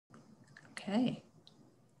Okay.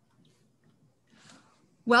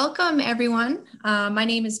 Welcome, everyone. My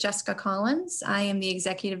name is Jessica Collins. I am the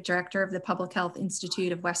Executive Director of the Public Health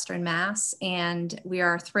Institute of Western Mass, and we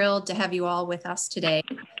are thrilled to have you all with us today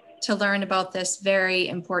to learn about this very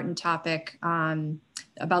important topic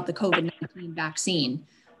about the COVID-19 vaccine.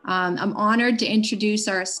 I'm honored to introduce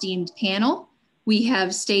our esteemed panel. We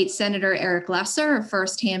have State Senator Eric Haessler of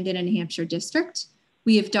 1st Hampden and Hampshire District.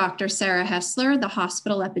 We have Dr. Sarah Haessler, the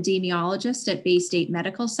hospital epidemiologist at Baystate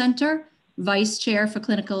Medical Center, Vice Chair for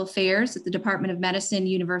Clinical Affairs at the Department of Medicine,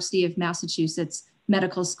 University of Massachusetts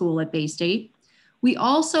Medical School at Baystate. We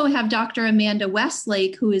also have Dr. Amanda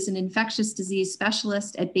Westlake, who is an infectious disease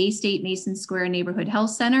specialist at Baystate Mason Square Neighborhood Health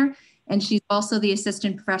Center, and she's also the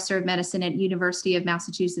Assistant Professor of Medicine at University of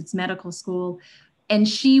Massachusetts Medical School. And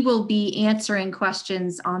she will be answering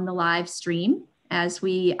questions on the live stream as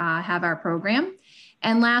we have our program.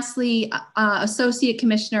 And lastly, Associate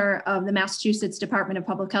Commissioner of the Massachusetts Department of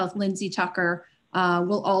Public Health, Lindsey Tucker,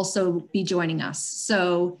 will also be joining us.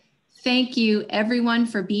 So thank you everyone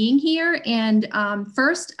for being here. And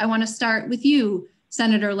first, I want to start with you,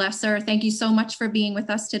 Senator Haessler. Thank you so much for being with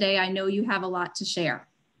us today. I know you have a lot to share.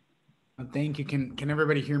 Thank you. Can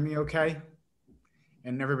everybody hear me okay?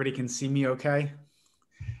 And everybody can see me okay?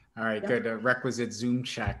 All right, good. Requisite Zoom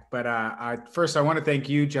check. But first, I want to thank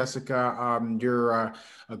you, Jessica. You're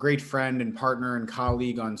a great friend and partner and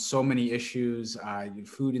colleague on so many issues,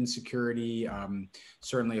 food insecurity,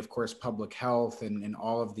 certainly, of course, public health and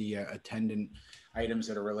all of the attendant items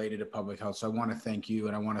that are related to public health. So I want to thank you,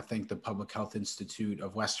 and I want to thank the Public Health Institute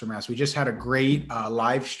of Western Mass. We just had a great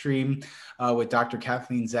live stream with Dr.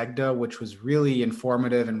 Kathleen Zegda, which was really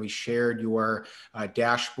informative, and we shared your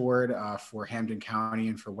dashboard for Hampden County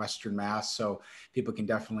and for Western Mass, so people can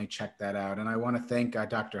definitely check that out. And I want to thank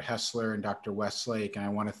Dr. Haessler and Dr. Westlake, and I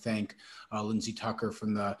want to thank Lindsey Tucker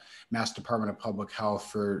from the Mass Department of Public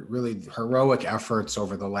Health for really heroic efforts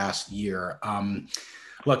over the last year.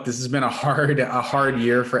 Look, this has been a hard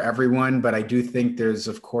year for everyone, but I do think there's,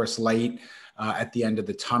 of course, light at the end of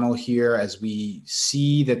the tunnel here as we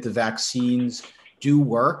see that the vaccines do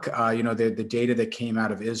work. The data that came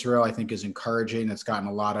out of Israel, I think, is encouraging. It's gotten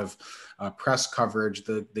a lot of press coverage.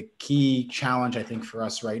 The key challenge, I think, for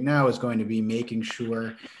us right now is going to be making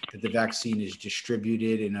sure that the vaccine is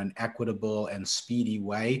distributed in an equitable and speedy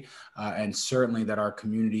way, and certainly that our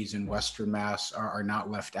communities in Western Mass are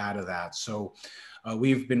not left out of that. So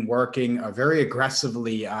we've been working very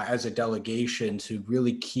aggressively as a delegation to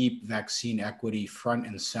really keep vaccine equity front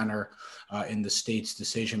and center in the state's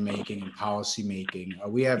decision-making and policy-making.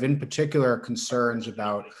 We have in particular concerns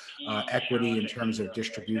about equity in terms of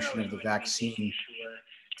distribution of the vaccine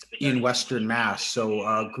in Western Mass. So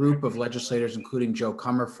a group of legislators, including Joe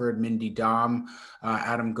Comerford, Mindy Dom,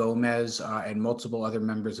 Adam Gomez, and multiple other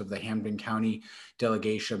members of the Hampden County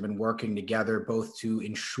delegation have been working together both to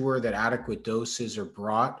ensure that adequate doses are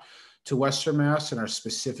brought to Western Mass and are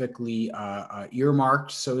specifically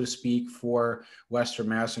earmarked, so to speak, for Western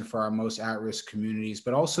Mass and for our most at-risk communities,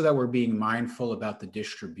 but also that we're being mindful about the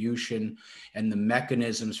distribution and the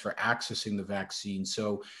mechanisms for accessing the vaccine.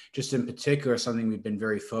 So just in particular, something we've been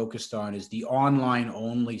very focused on is the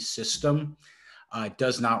online-only system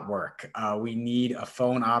does not work. We need a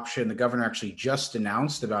phone option. The governor actually just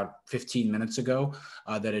announced about 15 minutes ago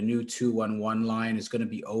that a new 211 line is going to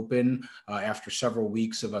be open after several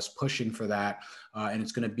weeks of us pushing for that. And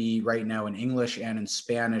it's going to be right now in English and in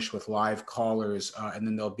Spanish with live callers. And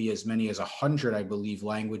then there'll be as many as 100, I believe,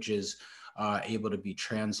 languages able to be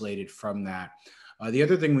translated from that. The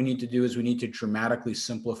other thing we need to do is we need to dramatically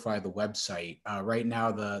simplify the website. Right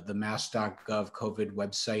now, the mass.gov COVID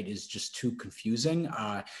website is just too confusing.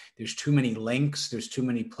 There's too many links. There's too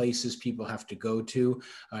many places people have to go to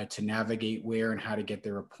navigate where and how to get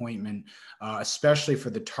their appointment, especially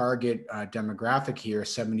for the target demographic here,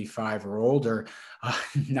 75 or older,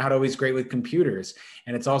 not always great with computers.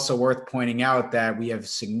 And it's also worth pointing out that we have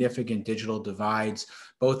significant digital divides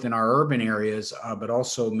both in our urban areas, but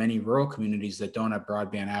also many rural communities that don't have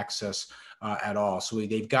broadband access at all. So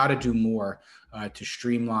they've got to do more to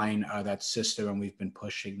streamline that system, and we've been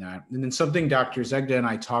pushing that. And then something Dr. Zegda and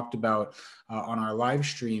I talked about on our live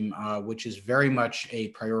stream, which is very much a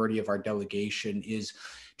priority of our delegation, is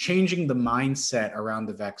changing the mindset around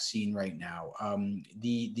the vaccine right now.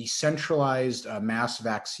 The centralized mass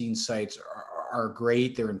vaccine sites are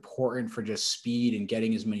great. They're important for just speed and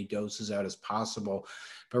getting as many doses out as possible.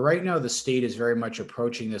 But right now, the state is very much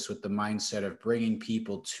approaching this with the mindset of bringing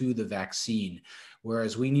people to the vaccine,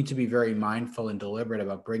 whereas we need to be very mindful and deliberate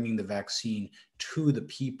about bringing the vaccine to the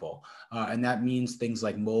people. And that means things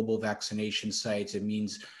like mobile vaccination sites. It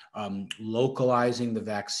means localizing the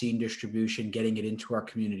vaccine distribution, getting it into our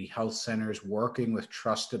community health centers, working with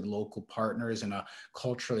trusted local partners in a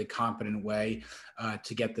culturally competent way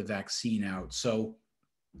to get the vaccine out. So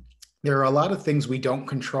there are a lot of things we don't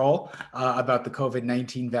control about the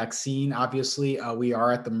COVID-19 vaccine. Obviously, we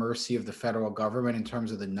are at the mercy of the federal government in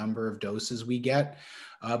terms of the number of doses we get.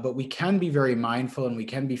 But we can be very mindful, and we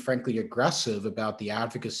can be frankly aggressive about the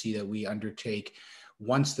advocacy that we undertake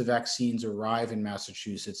once the vaccines arrive in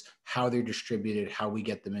Massachusetts, how they're distributed, how we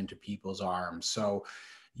get them into people's arms. So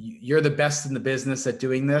you're the best in the business at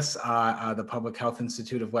doing this, the Public Health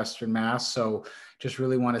Institute of Western Mass. So just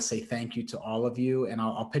really want to say thank you to all of you. And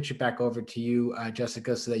I'll pitch it back over to you,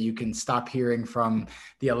 Jessica, so that you can stop hearing from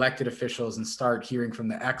the elected officials and start hearing from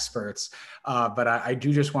the experts. But I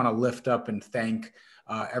do just want to lift up and thank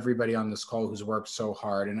everybody on this call who's worked so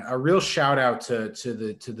hard, and a real shout out to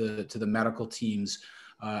the medical teams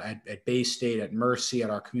at Baystate, at Mercy, at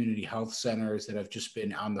our community health centers that have just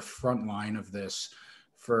been on the front line of this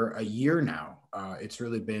for a year now. It's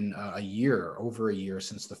really been over a year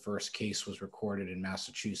since the first case was recorded in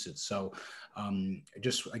Massachusetts. So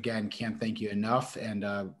just again, can't thank you enough. And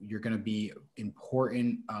you're going to be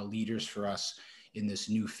important leaders for us in this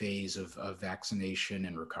new phase of vaccination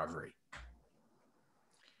and recovery.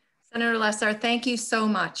 Senator Haessler, thank you so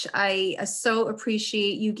much. I so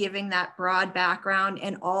appreciate you giving that broad background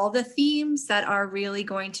and all the themes that are really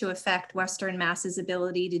going to affect Western Mass's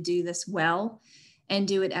ability to do this well and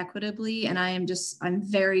do it equitably. And I'm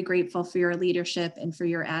very grateful for your leadership and for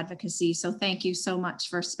your advocacy. So thank you so much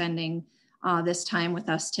for spending this time with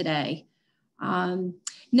us today.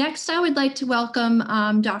 Next, I would like to welcome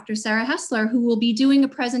Dr. Sarah Haessler, who will be doing a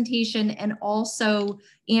presentation and also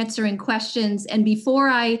answering questions. And before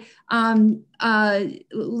I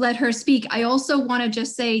let her speak, I also want to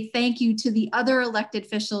just say thank you to the other elected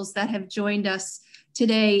officials that have joined us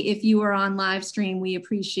today. If you are on live stream, we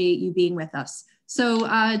appreciate you being with us. So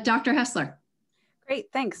Dr. Haessler. Great,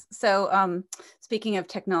 thanks. So speaking of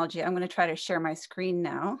technology, I'm going to try to share my screen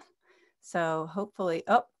now. So hopefully,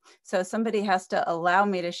 so somebody has to allow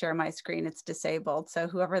me to share my screen. It's disabled. So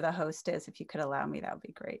whoever the host is, if you could allow me, that would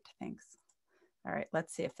be great. Thanks. All right,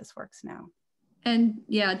 let's see if this works now. And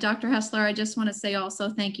yeah, Dr. Haessler, I just want to say also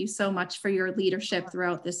thank you so much for your leadership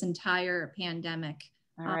throughout this entire pandemic.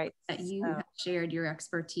 All right. That you have shared your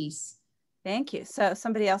expertise. Thank you. So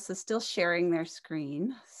somebody else is still sharing their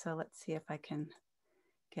screen. So let's see if I can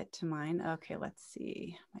get to mine. Okay, let's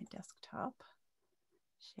see my desktop.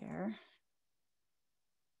 Share.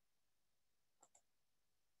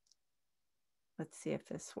 Let's see if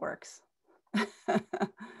this works.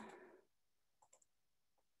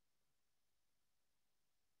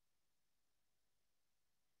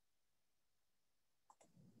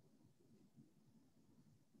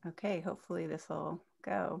 Okay, hopefully this will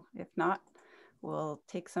go. If not, we'll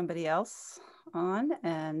take somebody else on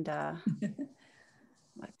and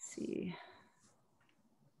let's see.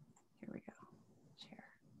 Here we go.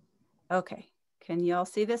 Share. Okay, can you all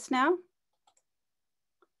see this now?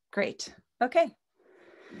 Great. Okay.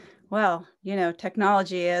 Well, you know,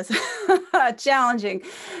 technology is challenging,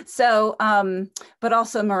 so, but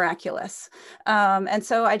also miraculous. And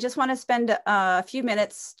so I just want to spend a few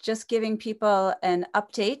minutes just giving people an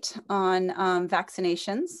update on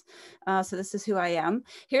vaccinations. So this is who I am.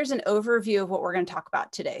 Here's an overview of what we're going to talk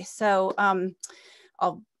about today. So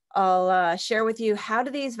I'll share with you, how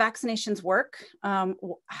do these vaccinations work?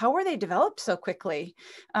 How are they developed so quickly?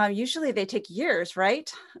 Usually they take years, right?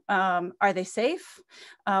 Are they safe?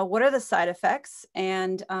 What are the side effects?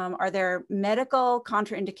 And are there medical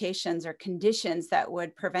contraindications or conditions that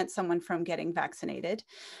would prevent someone from getting vaccinated?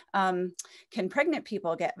 Can pregnant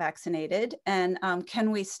people get vaccinated? And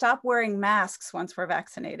can we stop wearing masks once we're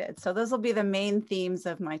vaccinated? So those will be the main themes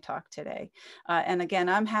of my talk today. And again,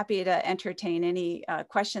 I'm happy to entertain any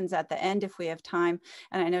questions at the end if we have time.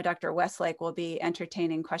 And I know Dr. Westlake will be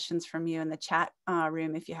entertaining questions from you in the chat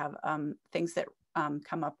room if you have things that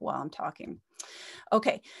come up while I'm talking.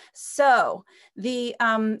 Okay, so the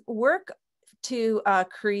work to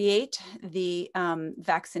create the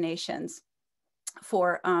vaccinations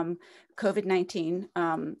for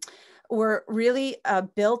COVID-19 were really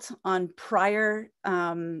built on prior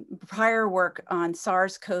work on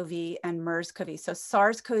SARS-CoV and MERS-CoV. So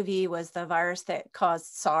SARS-CoV was the virus that caused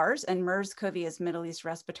SARS, and MERS-CoV is Middle East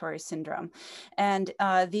Respiratory Syndrome. And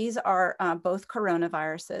these are both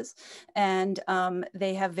coronaviruses, and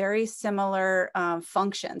they have very similar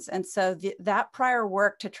functions. And so that prior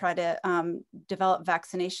work to try to develop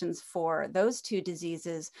vaccinations for those two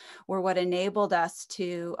diseases were what enabled us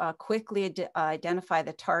to quickly identify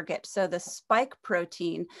the target. So the spike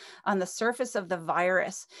protein on the surface of the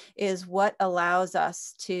virus is what allows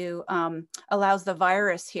us to, allows the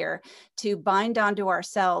virus here to bind onto our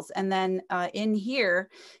cells. And then in here,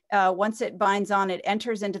 once it binds on, it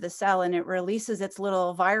enters into the cell and it releases its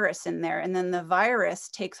little virus in there. And then the virus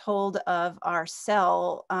takes hold of our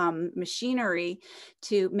cell machinery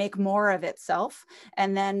to make more of itself,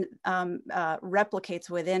 and then replicates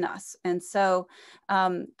within us. And so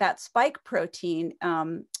that spike protein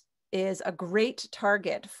is a great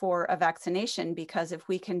target for a vaccination, because if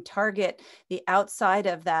we can target the outside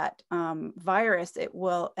of that virus, it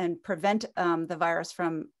will, and prevent the virus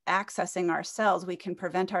from accessing our cells, we can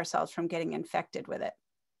prevent ourselves from getting infected with it.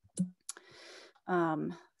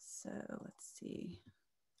 So let's see.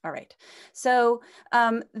 All right. So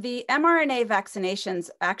the mRNA vaccinations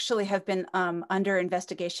actually have been under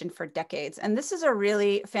investigation for decades. And this is a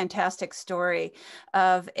really fantastic story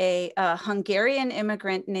of a Hungarian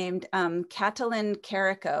immigrant named Katalin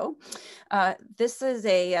Karikó. This is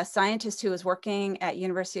a scientist who was working at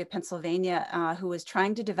University of Pennsylvania who was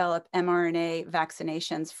trying to develop mRNA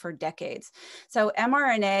vaccinations for decades. So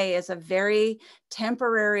mRNA is a very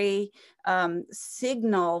temporary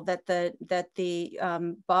signal that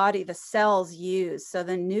the body, the cells use. So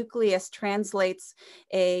the nucleus translates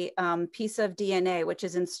a piece of DNA, which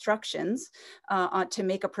is instructions to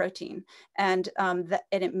make a protein. And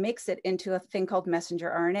it makes it into a thing called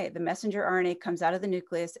messenger RNA. The messenger RNA comes out of the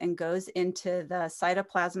nucleus and goes into the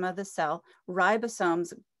cytoplasm of the cell.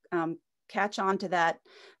 Ribosomes catch on to that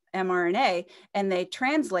mRNA and they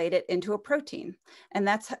translate it into a protein. And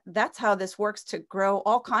that's how this works to grow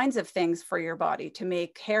all kinds of things for your body, to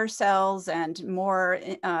make hair cells and more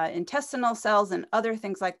intestinal cells and other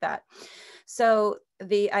things like that. So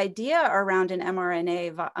the idea around an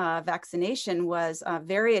mRNA vaccination was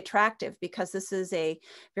very attractive, because this is a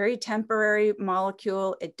very temporary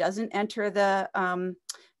molecule. It doesn't enter the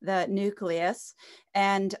nucleus,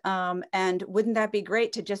 and wouldn't that be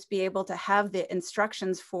great to just be able to have the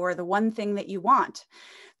instructions for the one thing that you want?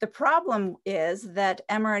 The problem is that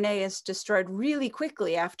mRNA is destroyed really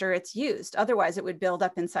quickly after it's used. Otherwise, it would build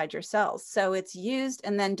up inside your cells. So it's used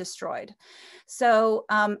and then destroyed. So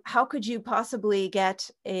how could you possibly get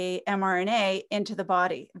a mRNA into the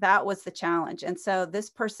body? That was the challenge. And so this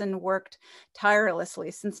person worked tirelessly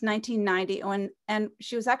since 1990, and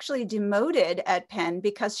she was actually demoted at Penn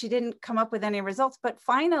because she didn't come up with any results. But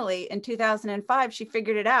finally, in 2005, she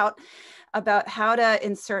figured it out about how to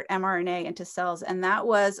insert mRNA into cells. And that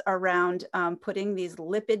was around putting these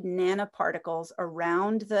lipid nanoparticles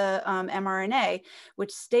around the mRNA,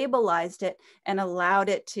 which stabilized it and allowed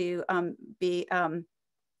it to be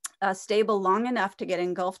stable long enough to get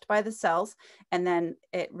engulfed by the cells, and then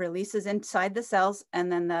it releases inside the cells, and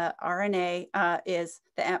then the RNA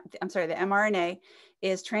the mRNA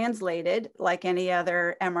is translated like any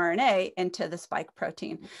other mRNA into the spike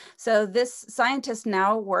protein. So this scientist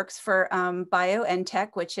now works for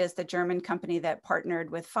BioNTech, which is the German company that partnered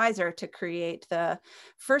with Pfizer to create the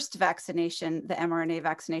first vaccination, the mRNA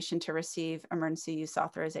vaccination, to receive emergency use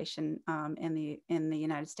authorization in the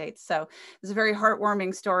United States. So it's a very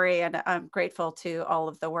heartwarming story, and I'm grateful to all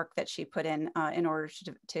of the work that she put in order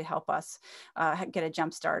to help us get a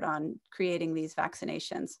jump start on creating these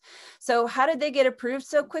vaccinations. So how did they get approved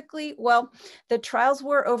so quickly? Well, the trials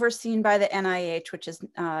were overseen by the NIH, which is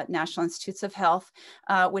National Institutes of Health,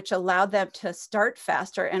 which allowed them to start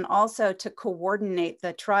faster and also to coordinate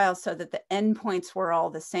the trials so that the endpoints were all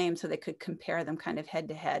the same, so they could compare them kind of head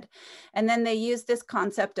to head. And then they used this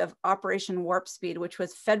concept of Operation Warp Speed, which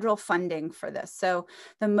was federal funding for this. So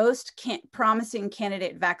the most promising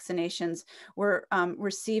candidate vaccinations were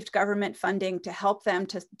received government funding to help them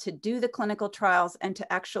to do the clinical trials and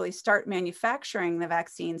to actually start manufacturing the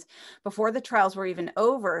vaccines before the trials were even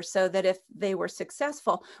over, so that if they were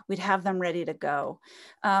successful, we'd have them ready to go.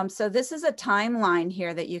 So this is a timeline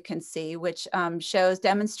here that you can see, which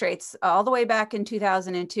demonstrates all the way back in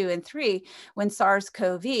 2002 and 3, when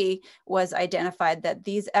SARS-CoV was identified, that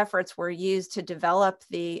these efforts were used to develop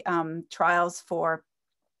the trials for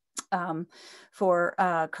coronavirus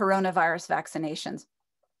vaccinations.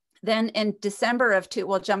 Then in December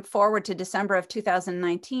we'll jump forward to December of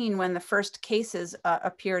 2019, when the first cases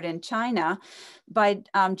appeared in China. By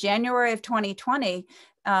January of 2020,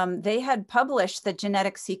 they had published the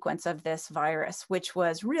genetic sequence of this virus, which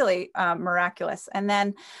was really miraculous. And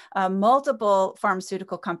then multiple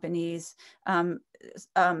pharmaceutical companies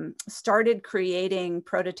started creating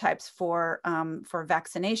prototypes for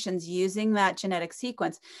vaccinations using that genetic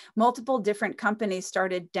sequence. Multiple different companies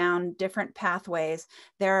started down different pathways.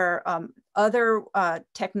 There are other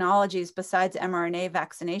technologies besides mRNA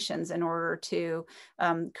vaccinations in order to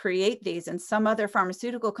create these. And some other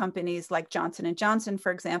pharmaceutical companies like Johnson & Johnson,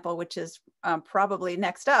 for example, which is probably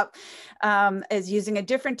next up, is using a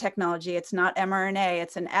different technology. It's not mRNA,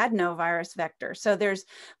 it's an adenovirus vector. So there's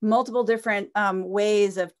multiple different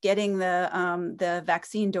ways of getting the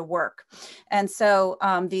vaccine to work. And so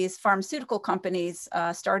these pharmaceutical companies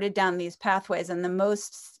started down these pathways, and the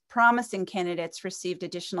most promising candidates received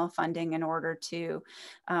additional funding in order to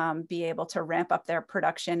be able to ramp up their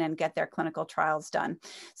production and get their clinical trials done.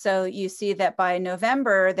 So you see that by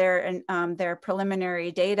November, their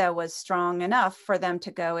preliminary data was strong enough for them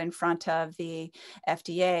to go in front of the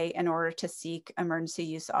FDA in order to seek emergency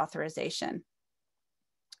use authorization.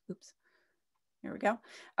 Oops. Here we go.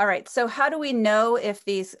 All right, so how do we know if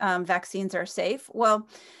these vaccines are safe? Well,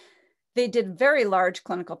 they did very large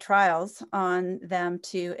clinical trials on them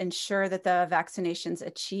to ensure that the vaccinations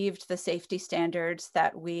achieved the safety standards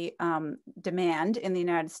that we demand in the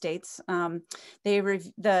United States. The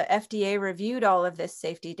FDA reviewed all of this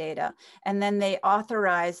safety data, and then they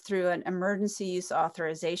authorized through an emergency use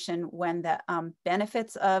authorization when the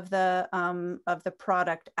benefits of the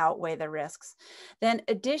product outweigh the risks. Then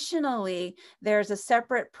additionally, there's a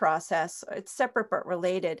separate process, it's separate but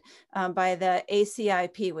related, by the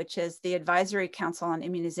ACIP, which is the Advisory Council on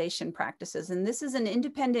Immunization Practices. And this is an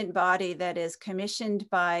independent body that is commissioned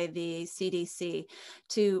by the CDC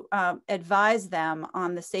to advise them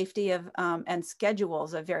on the safety of and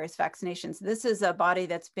schedules of various vaccinations. This is a body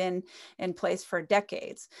that's been in place for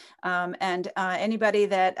decades. Anybody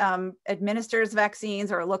that administers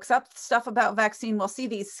vaccines or looks up stuff about vaccine will see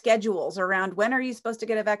these schedules around when are you supposed to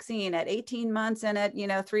get a vaccine at 18 months and at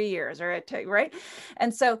 3 years or at, right?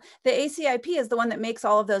 And so the ACIP is the one that makes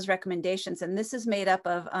all of those recommendations. And this is made up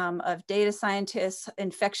of data scientists,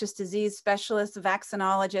 infectious disease specialists,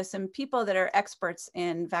 vaccinologists, and people that are experts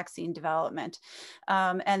in vaccine development.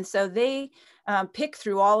 And so they pick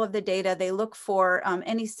through all of the data. They look for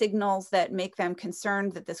any signals that make them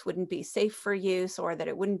concerned that this wouldn't be safe for use or that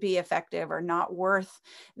it wouldn't be effective or not worth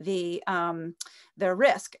the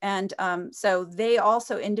risk. And so they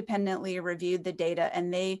also independently reviewed the data,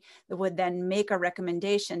 and they would then make a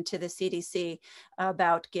recommendation to the CDC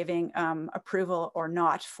about giving approval or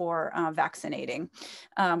not for vaccinating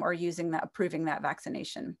or approving that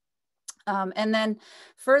vaccination. And then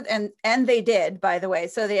further, and they did, by the way.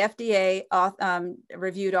 So the FDA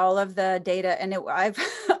reviewed all of the data, and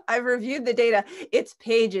I've reviewed the data. It's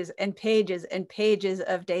pages and pages and pages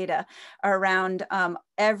of data around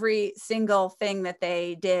every single thing that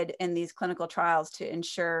they did in these clinical trials to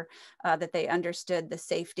ensure that they understood the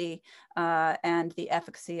safety and the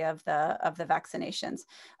efficacy of the vaccinations.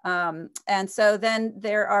 And so then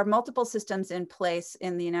there are multiple systems in place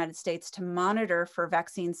in the United States to monitor for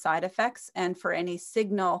vaccine side effects and for any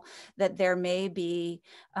signal that there may be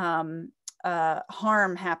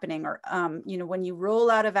harm happening, or when you roll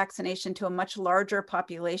out a vaccination to a much larger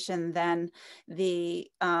population than the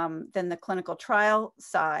clinical trial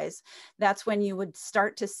size, that's when you would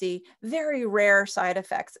start to see very rare side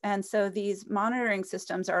effects. And so these monitoring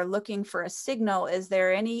systems are looking for a signal. Is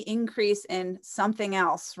there any increase in something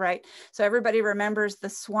else, right? So everybody remembers the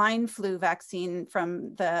swine flu vaccine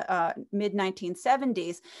from the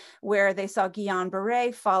mid-1970s, where they saw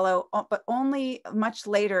Guillain-Barré follow, but only much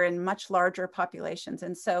later in much larger populations.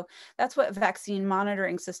 And so that's what vaccine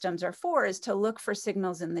monitoring systems are for, is to look for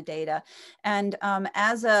signals in the data. And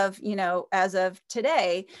as of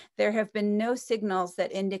today, there have been no signals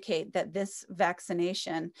that indicate that this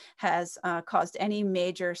vaccination has caused any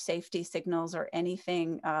major safety signals or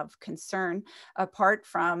anything of concern, apart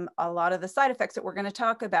from a lot of the side effects that we're going to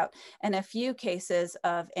talk about, and a few cases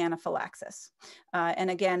of anaphylaxis. And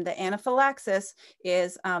again, the anaphylaxis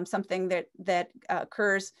is something that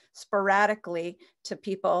occurs sporadically to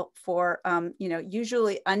people for,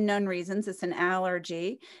 usually unknown reasons. It's an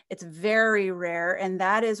allergy. It's very rare. And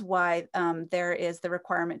that is why there is the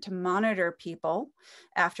requirement to monitor people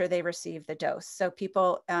after they receive the dose. So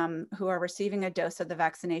people who are receiving a dose of the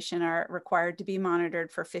vaccination are required to be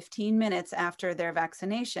monitored for 15 minutes after their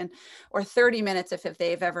vaccination, or 30 minutes if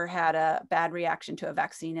they've ever had a bad reaction to a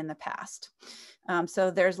vaccine in the past.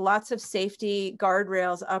 So there's lots of safety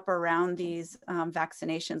guardrails up around these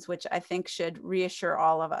vaccinations, which I think should reassure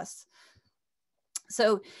all of us.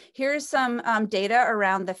 So here's some data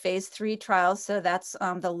around the phase 3 trials. So that's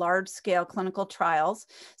the large scale clinical trials.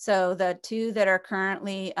 So the two that are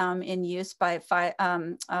currently in use by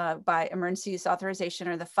emergency use authorization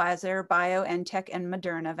are the Pfizer, BioNTech, and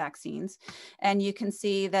Moderna vaccines. And you can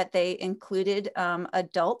see that they included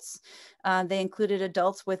adults. They included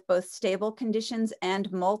adults with both stable conditions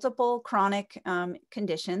and multiple chronic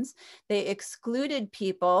conditions. They excluded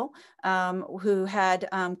people who had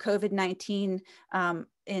COVID-19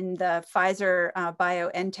 in the Pfizer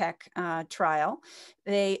BioNTech trial.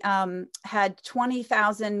 They had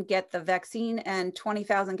 20,000 get the vaccine and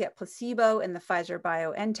 20,000 get placebo in the Pfizer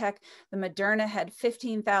BioNTech. The Moderna had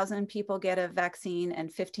 15,000 people get a vaccine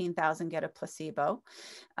and 15,000 get a placebo.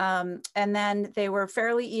 And then they were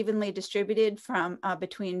fairly evenly distributed from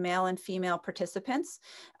between male and female participants.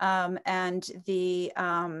 And the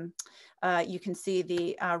you can see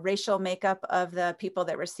the racial makeup of the people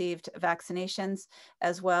that received vaccinations,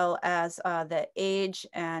 as well as the age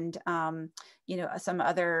and you know, some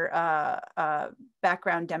other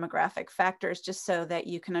background demographic factors, just so that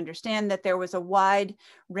you can understand that there was a wide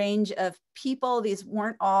range of people. These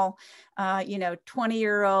weren't all, you know,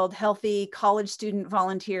 20-year-old healthy college student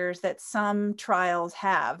volunteers that some trials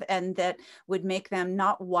have, and that would make them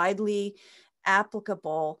not widely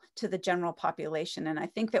applicable to the general population. And I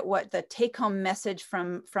think that what the take-home message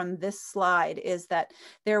from this slide is that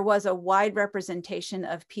there was a wide representation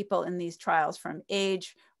of people in these trials, from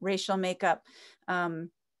age, racial makeup,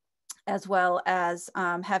 as well as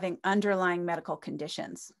having underlying medical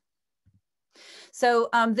conditions. So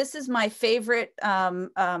this is my favorite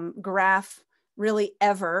graph really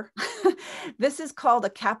ever. This is called a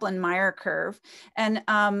Kaplan-Meier curve. And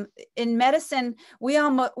in medicine, we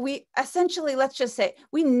essentially, let's just say,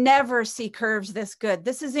 we never see curves this good.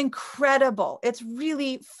 This is incredible. It's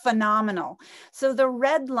really phenomenal. So the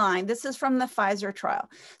red line, this is from the Pfizer trial.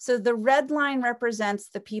 So the red line represents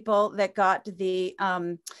the people that got the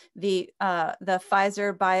Pfizer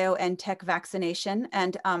BioNTech vaccination,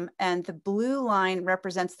 and the blue line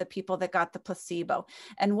represents the people that got the placebo.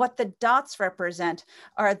 And what the dots represent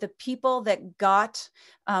are the people that got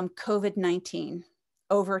COVID-19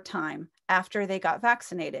 over time after they got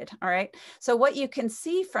vaccinated. All right. So what you can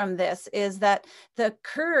see from this is that the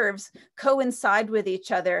curves coincide with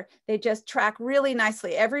each other. They just track really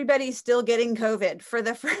nicely. Everybody's still getting COVID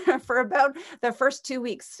for about the first 2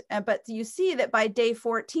 weeks. But you see that by day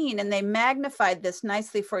 14, and they magnified this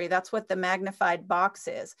nicely for you. That's what the magnified box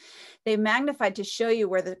is. They magnified to show you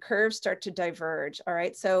where the curves start to diverge. All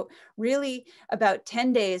right. So really about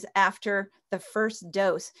 10 days after the first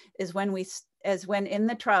dose is when in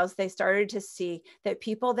the trials, they started to see that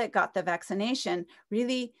people that got the vaccination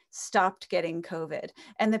really stopped getting COVID.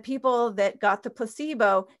 And the people that got the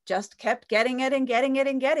placebo just kept getting it and getting it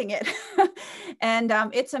and getting it. And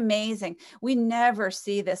it's amazing. We never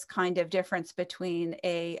see this kind of difference between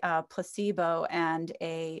a placebo and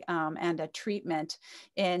a treatment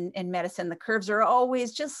in medicine. The curves are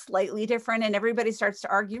always just slightly different, and everybody starts to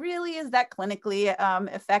argue, really, is that clinically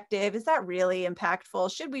effective? Is that really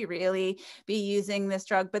impactful? Should we really be using this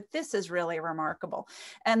drug? But this is really remarkable.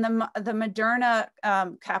 And the Moderna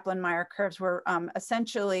Kaplan-Meier curves were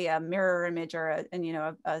essentially a mirror image, or an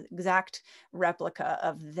exact replica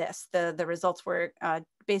of this. The results were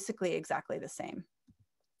basically exactly the same.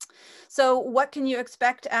 So what can you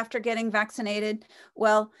expect after getting vaccinated?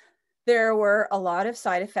 Well, there were a lot of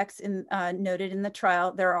side effects noted in the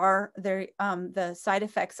trial. The side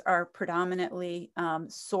effects are predominantly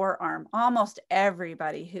sore arm. Almost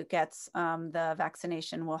everybody who gets the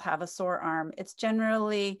vaccination will have a sore arm. It's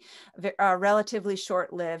generally relatively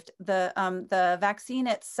short-lived. The vaccine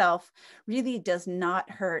itself really does not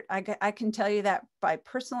hurt. I can tell you that by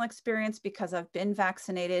personal experience, because I've been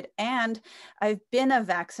vaccinated, and I've been a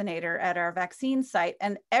vaccinator at our vaccine site,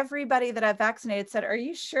 and everybody that I've vaccinated said, "Are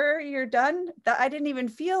you sure you're done? I didn't even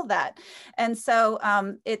feel that." And so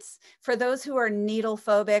it's for those who are needle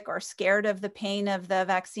phobic or scared of the pain of the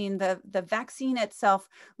vaccine, the vaccine itself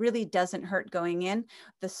really doesn't hurt going in.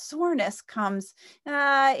 The soreness comes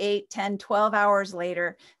 8, 10, 12 hours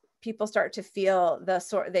later. People start to feel the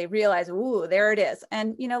sore, they realize, ooh, there it is.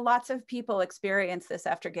 And, lots of people experience this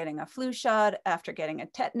after getting a flu shot, after getting a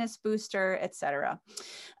tetanus booster, et cetera.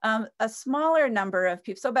 A smaller number of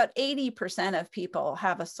people, so about 80% of people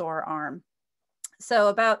have a sore arm. So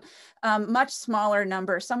about much smaller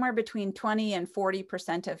number, somewhere between 20 and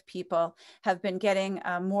 40% of people have been getting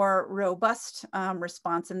a more robust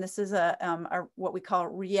response. And this is what we call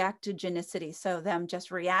reactogenicity. So them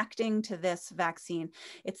just reacting to this vaccine.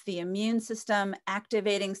 It's the immune system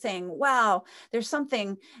activating, saying, wow, there's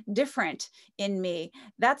something different in me.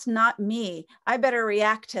 That's not me. I better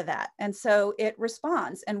react to that. And so it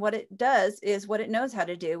responds. And what it does is what it knows how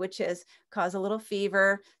to do, which is cause a little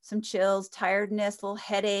fever, some chills, tiredness, little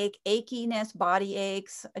headache, achiness, body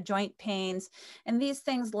aches, joint pains. And these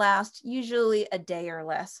things last usually a day or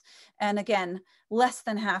less. And again, less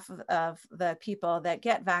than half of the people that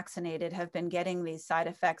get vaccinated have been getting these side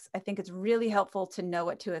effects. I think it's really helpful to know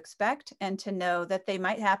what to expect and to know that they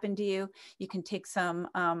might happen to you. You can take some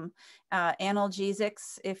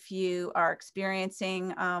analgesics if you are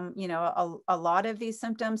experiencing, a lot of these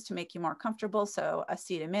symptoms to make you more comfortable. So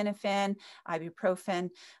acetaminophen, ibuprofen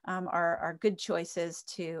are good choices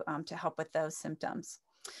to help with those symptoms.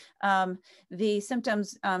 The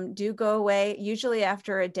symptoms do go away usually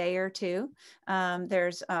after a day or two.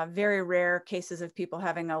 There's very rare cases of people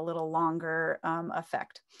having a little longer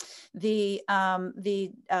effect. The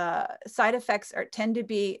side effects tend to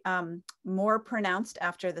be more pronounced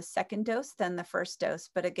after the second dose than the first dose.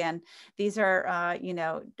 But again, these are,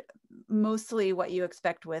 mostly what you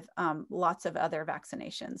expect with lots of other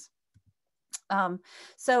vaccinations.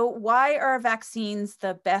 So why are vaccines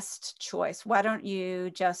the best choice? Why don't you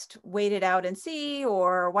just wait it out and see?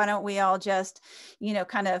 Or why don't we all just,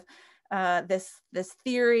 kind of this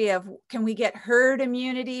theory of, can we get herd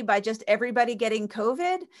immunity by just everybody getting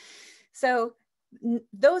COVID? So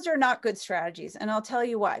those are not good strategies. And I'll tell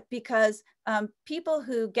you why. Because people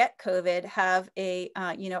who get COVID have a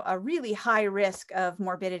really high risk of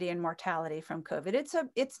morbidity and mortality from COVID.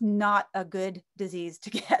 It's not a good disease to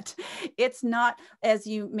get. It's not, as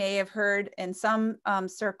you may have heard in some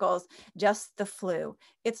circles, just the flu.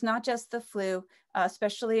 It's not just the flu,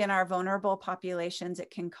 especially in our vulnerable populations.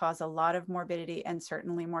 It can cause a lot of morbidity and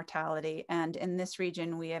certainly mortality. And in this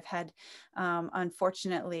region, we have had,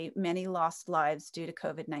 unfortunately, many lost lives due to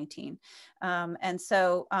COVID-19. And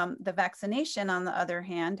so the vaccination, on the other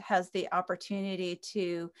hand, has the opportunity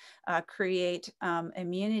to create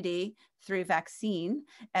immunity through vaccine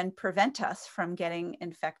and prevent us from getting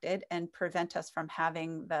infected and prevent us from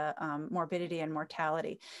having the morbidity and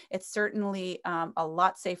mortality. It's certainly a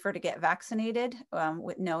lot safer to get vaccinated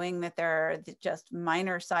with knowing that there are just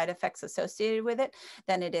minor side effects associated with it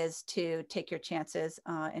than it is to take your chances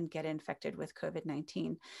and get infected with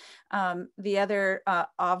COVID-19. The other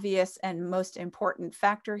obvious and most important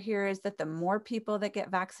factor here is that the more people that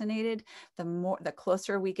get vaccinated, the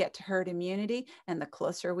closer we get to herd immunity and the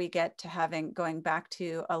closer we get to going back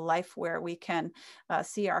to a life where we can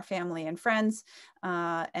see our family and friends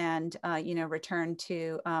and return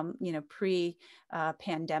to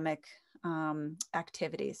pre-pandemic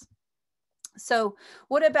activities. So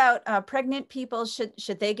what about pregnant people?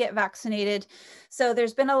 Should they get vaccinated? So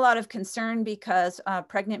there's been a lot of concern because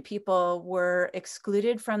pregnant people were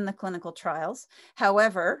excluded from the clinical trials.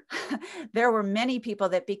 However, there were many people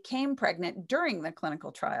that became pregnant during the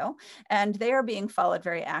clinical trial, and they are being followed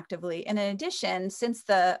very actively. And in addition, since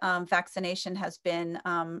the vaccination has been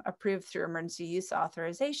approved through emergency use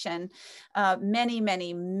authorization,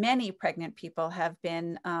 many pregnant people have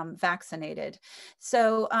been vaccinated.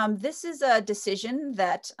 So this is a decision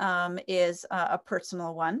that is a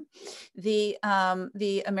personal one. The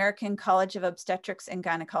American College of Obstetrics and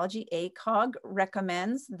Gynecology, ACOG,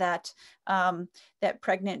 recommends that that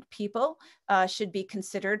pregnant people should be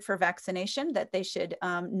considered for vaccination, that they should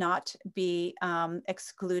not be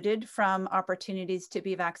excluded from opportunities to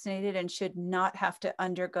be vaccinated and should not have to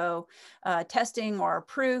undergo testing or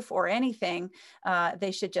proof or anything.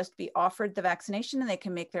 They should just be offered the vaccination and they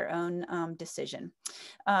can make their own decision.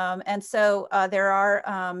 And so there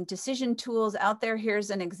are decision tools out there.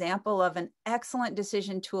 Here's an example of an excellent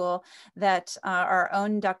decision tool that our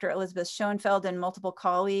own Dr. Elizabeth Schoenfeld and multiple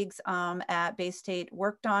colleagues at Baystate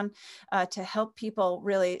worked on to help people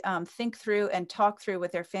really think through and talk through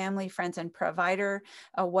with their family, friends, and provider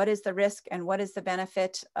what is the risk and what is the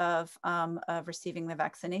benefit of receiving the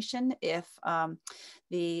vaccination if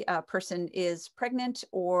the person is pregnant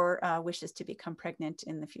or wishes to become pregnant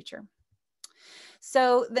in the future.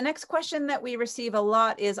 So the next question that we receive a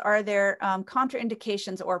lot is, are there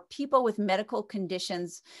contraindications or people with medical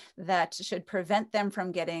conditions that should prevent them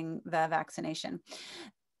from getting the vaccination?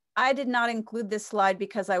 I did not include this slide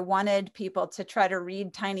because I wanted people to try to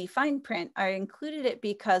read tiny fine print. I included it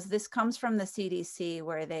because this comes from the CDC,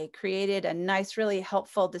 where they created a nice, really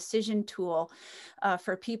helpful decision tool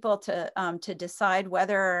for people to decide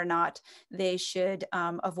whether or not they should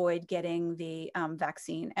avoid getting the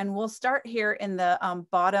vaccine. And we'll start here in the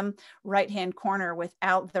bottom right-hand corner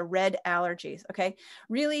without the red allergies, okay?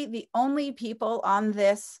 Really, the only people on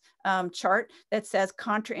this chart that says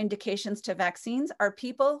contraindications to vaccines are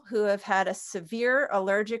people who have had a severe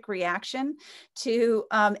allergic reaction to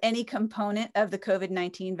any component of the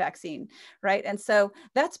COVID-19 vaccine, right? And so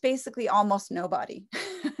that's basically almost nobody.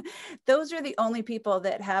 Those are the only people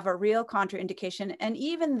that have a real contraindication. And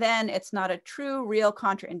even then, it's not a true real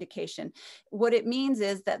contraindication. What it means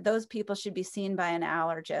is that those people should be seen by an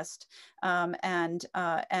allergist and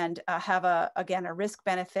have again, a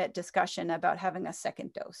risk-benefit discussion about having a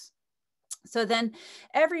second dose. So then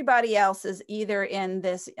everybody else is either in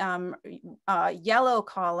this yellow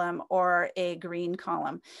column or a green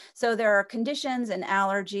column. So there are conditions and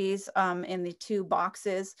allergies in the two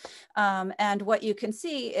boxes. And what you can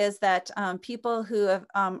see is that people who have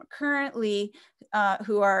currently,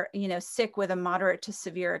 who are sick with a moderate to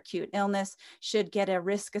severe acute illness should get a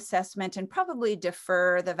risk assessment and probably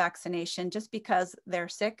defer the vaccination just because they're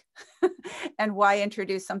sick. And why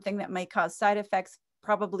introduce something that may cause side effects?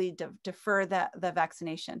 Probably defer the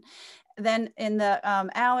vaccination. Then in the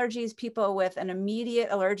allergies, people with an immediate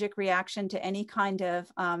allergic reaction to any kind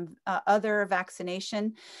of other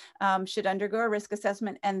vaccination should undergo a risk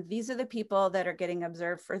assessment. And these are the people that are getting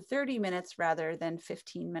observed for 30 minutes rather than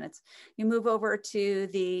 15 minutes. You move over to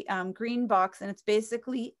the green box and it's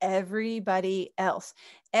basically everybody else.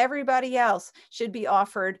 Everybody else should be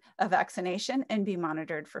offered a vaccination and be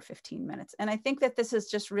monitored for 15 minutes. And I think that this is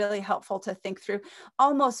just really helpful to think through.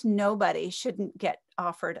 Almost nobody shouldn't get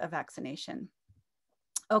offered a vaccination.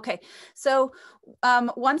 Okay, so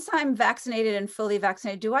once I'm vaccinated and fully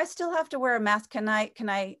vaccinated, do I still have to wear a mask? Can I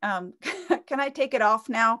take it off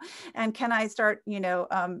now? And can I start,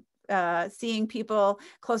 seeing people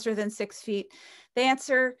closer than 6 feet? The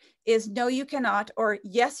answer is no, you cannot, or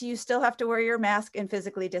yes, you still have to wear your mask and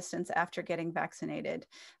physically distance after getting vaccinated.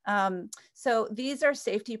 So these are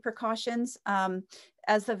safety precautions.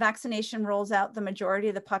 As the vaccination rolls out, the majority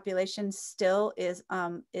of the population still is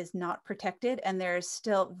not protected, and there's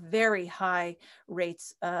still very high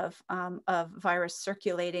rates of virus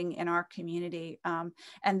circulating in our community.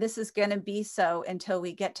 And this is going to be so until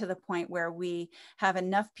we get to the point where we have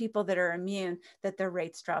enough people that are immune that the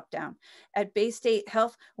rates drop down. At Baystate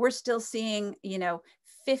Health, we're still seeing,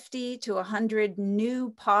 50 to 100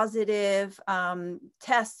 new positive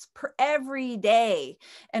tests every day.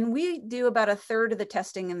 And we do about a third of the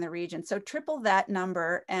testing in the region. So triple that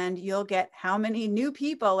number and you'll get how many new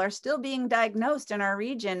people are still being diagnosed in our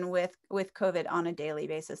region with COVID on a daily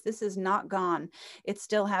basis. This is not gone. It's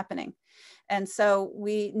still happening. And so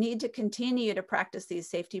we need to continue to practice these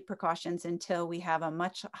safety precautions until we have a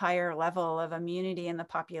much higher level of immunity in the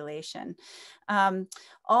population.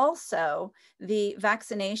 Also, the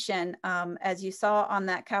vaccination, as you saw on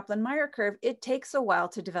that Kaplan-Meier curve, it takes a while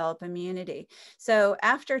to develop immunity. So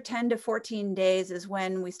after 10 to 14 days is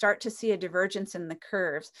when we start to see a divergence in the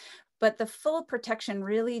curves. But the full protection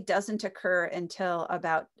really doesn't occur until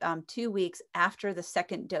about 2 weeks after the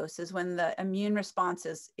second dose is when the immune response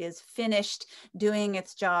is finished doing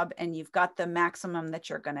its job and you've got the maximum that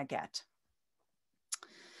you're going to get.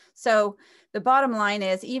 So the bottom line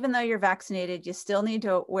is, even though you're vaccinated, you still need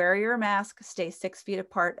to wear your mask, stay 6 feet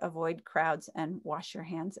apart, avoid crowds, and wash your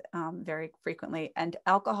hands very frequently. And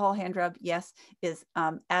alcohol hand rub, yes, is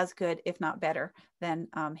as good, if not better, than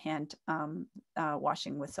hand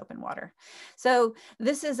washing with soap and water. So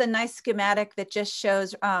this is a nice schematic that just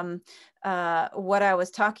shows what I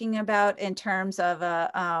was talking about in terms of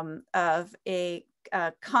a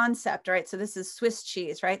concept, right? So this is Swiss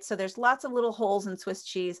cheese, right? So there's lots of little holes in Swiss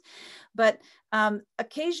cheese, but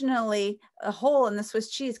occasionally a hole in the Swiss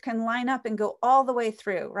cheese can line up and go all the way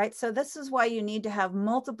through, right? So this is why you need to have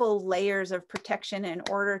multiple layers of protection in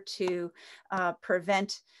order to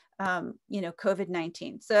prevent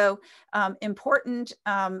COVID-19. So important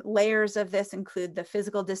layers of this include the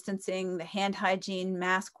physical distancing, the hand hygiene,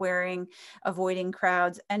 mask wearing, avoiding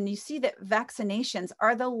crowds. And you see that vaccinations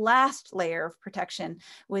are the last layer of protection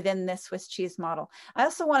within this Swiss cheese model. I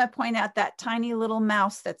also want to point out that tiny little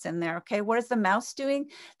mouse that's in there. Okay, what is the mouse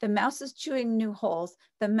doing? The mouse is chewing new holes.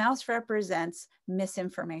 The mouse represents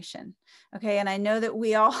misinformation. Okay, and I know that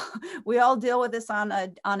we all deal with this on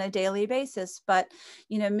a daily basis, but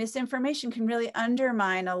this information can really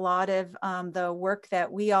undermine a lot of the work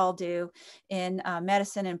that we all do in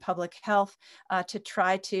medicine and public health to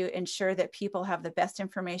try to ensure that people have the best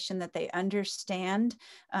information, that they understand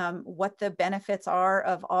what the benefits are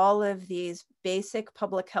of all of these basic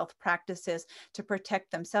public health practices to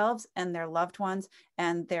protect themselves and their loved ones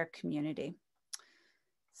and their community.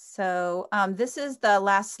 So this is the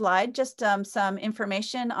last slide, just some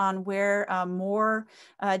information on where more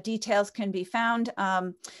details can be found.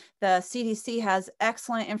 The CDC has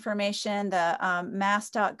excellent information, the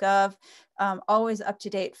mass.gov, always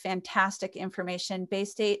up-to-date, fantastic information.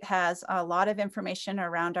 Baystate has a lot of information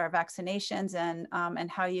around our vaccinations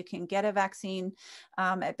and how you can get a vaccine.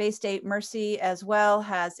 At Baystate, Mercy as well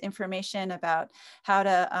has information about how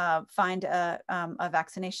to find a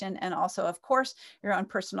vaccination. And also, of course, your own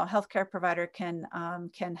personal healthcare provider can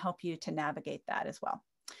help you to navigate that as well.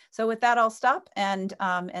 So with that, I'll stop and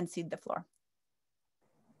cede the floor.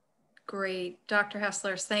 Great. Dr.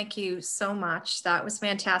 Haessler, thank you so much. That was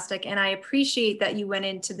fantastic. And I appreciate that you went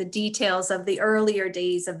into the details of the earlier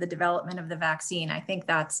days of the development of the vaccine. I think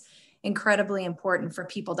that's incredibly important for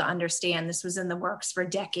people to understand. This was in the works for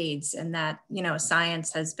decades, and that, you know,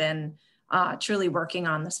 science has been truly working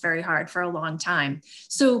on this very hard for a long time.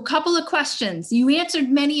 So a couple of questions. You answered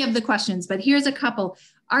many of the questions, but here's a couple.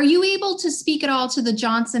 Are you able to speak at all to the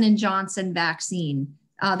Johnson & Johnson vaccine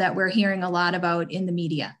that we're hearing a lot about in the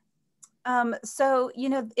media? So, you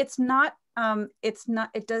know, it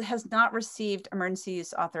has not received emergency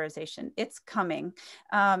use authorization. It's coming.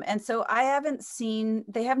 And so I haven't seen,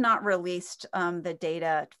 they have not released the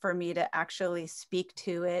data for me to actually speak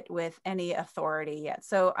to it with any authority yet.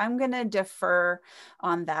 So I'm going to defer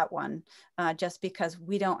on that one just because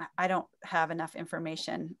I don't have enough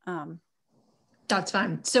information. That's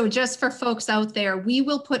fine. So just for folks out there, we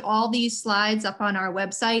will put all these slides up on our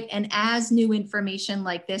website, and as new information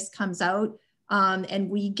like this comes out and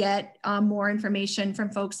we get more information from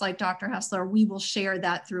folks like Dr. Haessler, we will share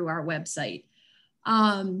that through our website.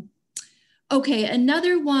 Okay,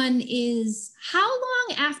 another one is, how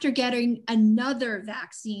long after getting another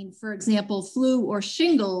vaccine, for example, flu or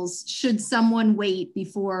shingles, should someone wait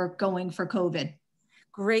before going for COVID?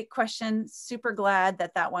 Great question. Super glad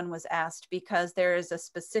that that one was asked, because there is a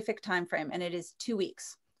specific time frame, and it is 2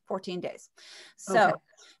 weeks, 14 days. So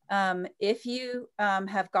if you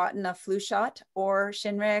have gotten a flu shot or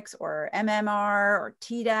Shingrix or MMR or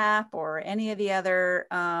Tdap or any of the other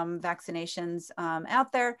vaccinations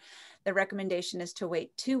out there, the recommendation is to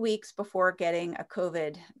wait 2 weeks before getting a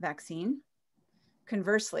COVID vaccine.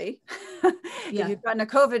 Conversely, if you've gotten a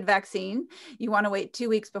COVID vaccine, you want to wait 2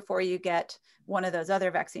 weeks before you get one of those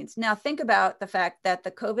other vaccines. Now, think about the fact that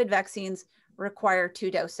the COVID vaccines require 2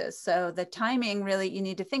 doses. So the timing, really, you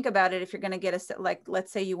need to think about it. If you're going to get like,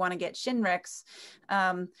 let's say you want to get Shingrix,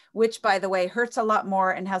 which, by the way, hurts a lot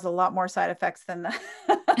more and has a lot more side effects than the,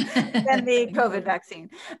 than the COVID vaccine.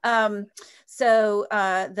 So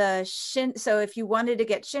if you wanted to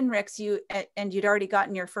get Shingrix, and you'd already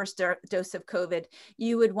gotten your first dose of COVID,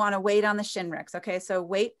 you would want to wait on the Shingrix. Okay, so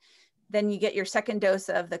wait, then you get your second dose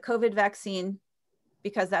of the COVID vaccine,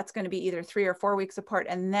 because that's going to be either 3 or 4 weeks apart.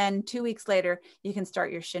 And then 2 weeks later, you can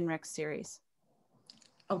start your Shingrix series.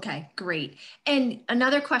 Okay, great. And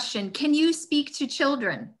another question, can you speak to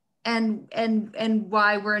children and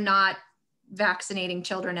why we're not vaccinating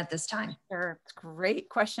children at this time? Sure. Great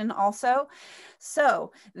question also.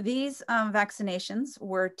 So these vaccinations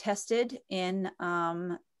were tested in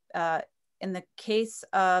the case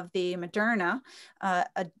of the Moderna,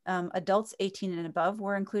 adults 18 and above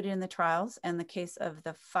were included in the trials. And the case of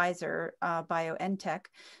the Pfizer BioNTech,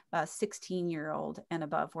 16-year-old and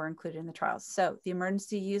above were included in the trials. So the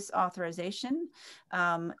emergency use authorization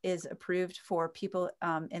is approved for people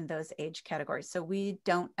in those age categories. So we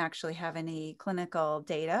don't actually have any clinical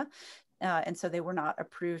data, and so they were not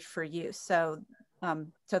approved for use. So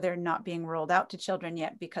they're not being rolled out to children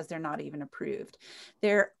yet because they're not even approved.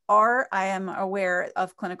 I am aware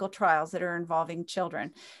of clinical trials that are involving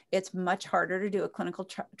children. It's much harder to do a clinical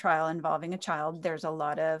trial involving a child. There's a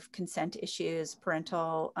lot of consent issues,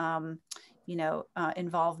 parental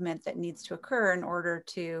involvement that needs to occur in order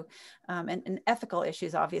to, and ethical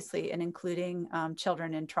issues, obviously, and including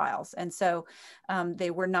children in trials. And so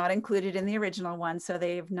they were not included in the original one, so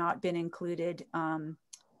they've not been included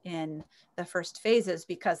in the first phases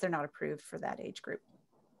because they're not approved for that age group.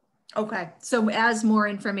 Okay, so as more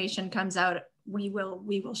information comes out, we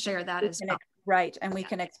will share that as well. Right, and we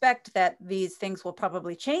can expect that these things will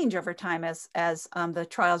probably change over time as the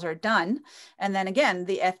trials are done. And then again,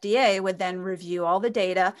 the FDA would then review all the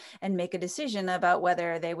data and make a decision about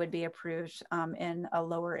whether they would be approved in a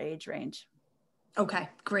lower age range. Okay,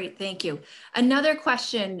 great, thank you. Another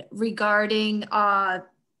question regarding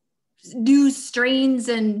new strains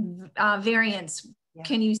and variants. Yeah.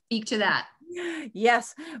 Can you speak to that?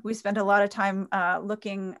 Yes, we spent a lot of time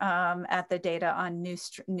looking at the data on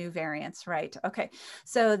new variants, right? Okay,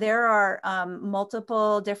 so there are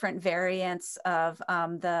multiple different variants of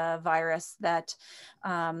the virus that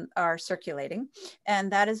are circulating,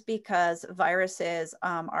 and that is because viruses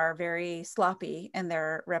are very sloppy in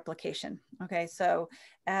their replication. Okay, so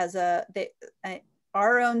as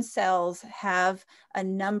our own cells have a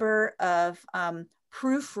number of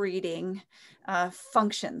proofreading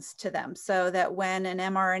functions to them, so that when an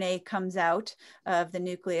mRNA comes out of the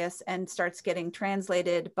nucleus and starts getting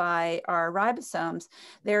translated by our ribosomes,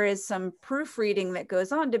 there is some proofreading that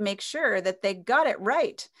goes on to make sure that they got it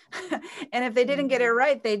right. And if they didn't get it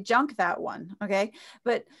right, they junk that one, okay?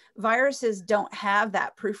 But viruses don't have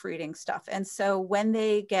that proofreading stuff. And so when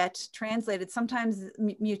they get translated, sometimes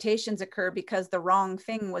mutations occur because the wrong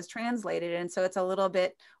thing was translated. And so it's a little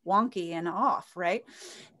bit wonky and off, right?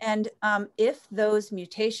 And if those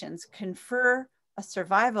mutations confer a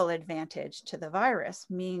survival advantage to the virus,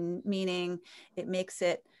 meaning it makes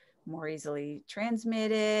it more easily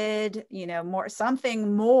transmitted, you know,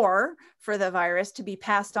 something more for the virus to be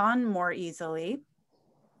passed on more easily,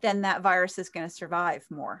 then that virus is going to survive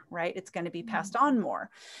more, right? It's going to be passed on more.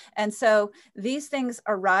 And so these things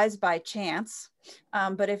arise by chance,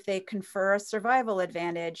 but if they confer a survival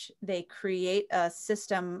advantage, they create a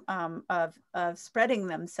system of spreading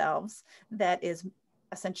themselves that is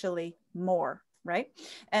essentially more, right?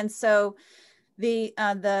 And so the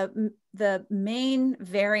main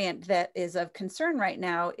variant that is of concern right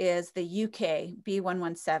now is the UK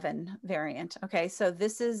B117 variant. Okay, so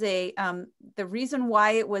this is the reason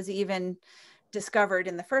why it was even discovered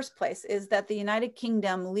in the first place is that the United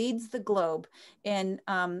Kingdom leads the globe in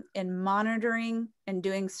monitoring and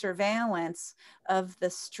doing surveillance of the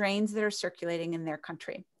strains that are circulating in their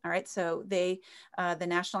country. All right, so the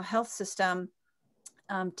National Health System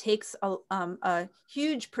takes a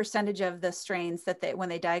huge percentage of the strains that when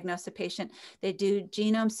they diagnose a patient, they do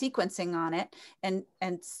genome sequencing on it and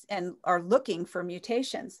are looking for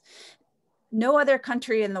mutations. No other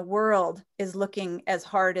country in the world is looking as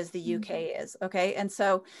hard as the UK is, okay? And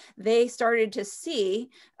so they started to see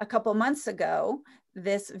a couple months ago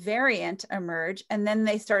this variant emerge, and then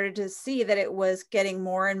they started to see that it was getting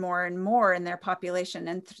more and more and more in their population,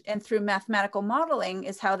 and through mathematical modeling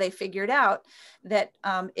is how they figured out that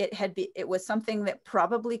it was something that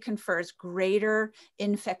probably confers greater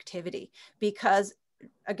infectivity, because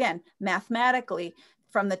again, mathematically,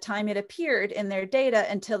 from the time it appeared in their data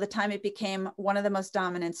until the time it became one of the most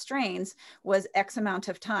dominant strains was X amount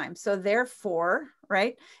of time. So therefore,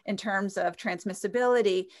 right, in terms of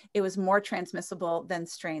transmissibility, it was more transmissible than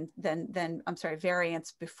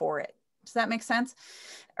variants before it. Does that make sense?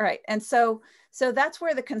 All right, and so that's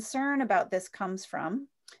where the concern about this comes from.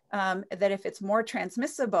 That if it's more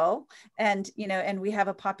transmissible and we have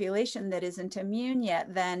a population that isn't immune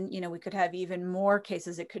yet, then we could have even more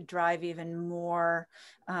cases. It could drive even more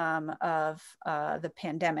of the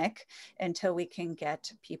pandemic until we can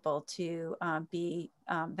get people to be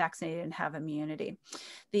vaccinated and have immunity.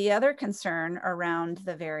 The other concern around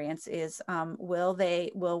the variants is will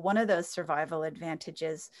one of those survival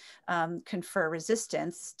advantages confer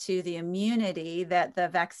resistance to the immunity that the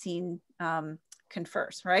vaccine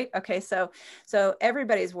confers, right? Okay, so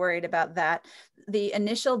everybody's worried about that. The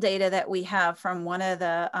initial data that we have from one of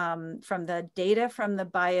the from the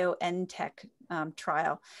BioNTech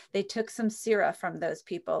trial, they took some sera from those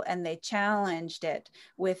people and they challenged it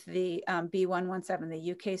with the B117,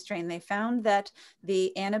 the UK strain. They found that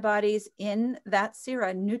the antibodies in that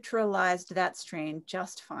sera neutralized that strain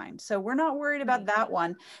just fine. So we're not worried about that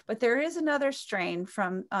one, but there is another strain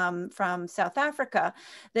from South Africa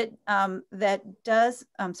that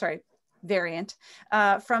variant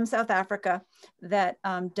from South Africa that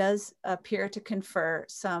does appear to confer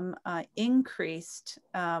some increased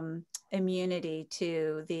immunity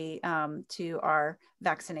to our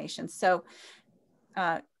vaccinations. So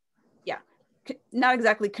yeah, not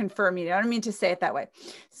exactly confirm immunity. I don't mean to say it that way.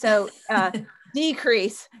 So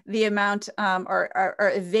decrease the amount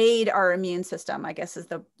or evade our immune system, I guess is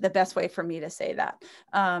the best way for me to say that.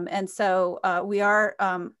 And so we are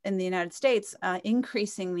in the United States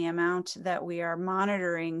increasing the amount that we are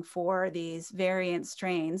monitoring for these variant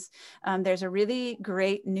strains. There's a really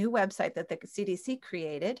great new website that the CDC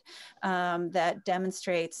created that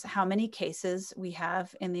demonstrates how many cases we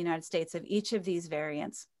have in the United States of each of these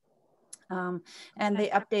variants. And they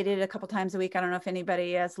update it a couple times a week. I don't know if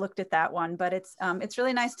anybody has looked at that one, but it's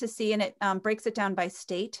really nice to see, and it breaks it down by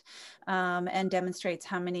state and demonstrates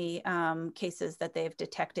how many cases that they've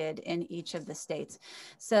detected in each of the states.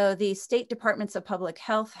 So the state departments of public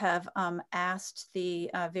health have asked the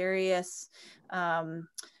various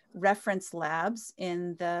reference labs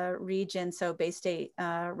in the region, so Baystate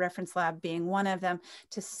reference lab being one of them,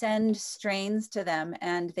 to send strains to them,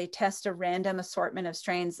 and they test a random assortment of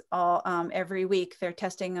strains all every week. They're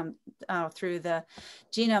testing them through the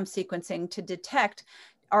genome sequencing to detect,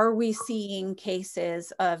 are we seeing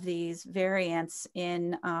cases of these variants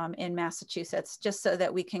in Massachusetts, just so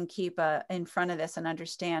that we can keep in front of this and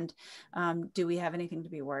understand, do we have anything to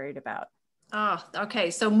be worried about? Oh,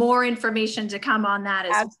 okay. So more information to come on that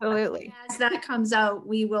as absolutely. Well. As that comes out,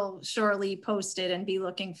 we will surely post it and be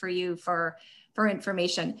looking for you for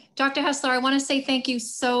information. Dr. Haessler, I want to say thank you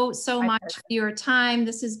so much for your time.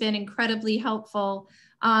 This has been incredibly helpful.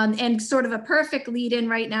 And sort of a perfect lead in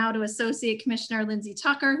right now to Associate Commissioner Lindsey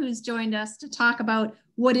Tucker, who's joined us to talk about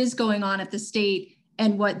what is going on at the state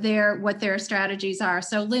and what their strategies are.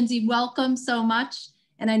 So Lindsey, welcome so much.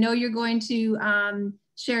 And I know you're going to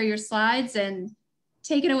share your slides and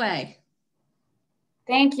take it away.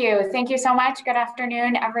 Thank you. Thank you so much. Good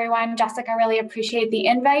afternoon, everyone. Jessica, really appreciate the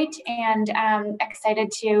invite and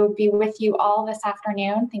excited to be with you all this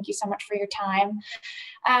afternoon. Thank you so much for your time.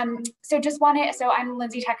 So I'm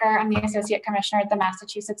Lindsey Tucker. I'm the Associate Commissioner at the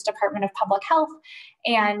Massachusetts Department of Public Health.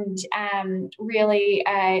 And really,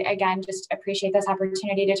 again, just appreciate this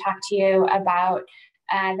opportunity to talk to you about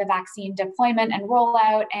the vaccine deployment and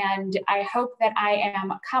rollout. And I hope that I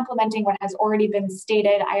am complementing what has already been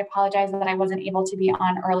stated. I apologize that I wasn't able to be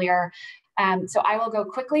on earlier. So I will go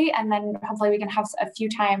quickly, and then hopefully we can have a few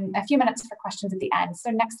minutes for questions at the end. So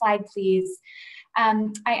next slide, please.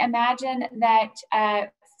 I imagine that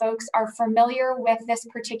folks are familiar with this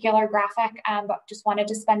particular graphic, but just wanted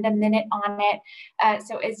to spend a minute on it.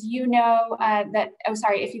 So as you know,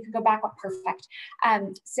 if you could go back, perfect.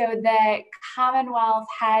 So the Commonwealth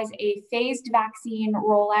has a phased vaccine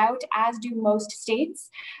rollout, as do most states.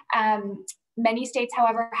 Many states,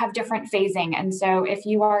 however, have different phasing. And so if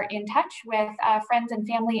you are in touch with friends and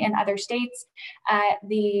family in other states,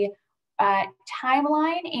 the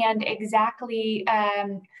timeline and exactly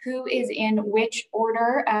who is in which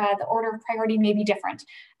order, the order of priority may be different.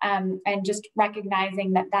 And just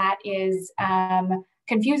recognizing that that is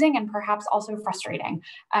confusing and perhaps also frustrating.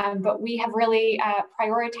 But we have really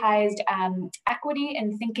prioritized equity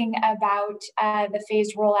in thinking about the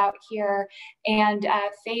phased rollout here. And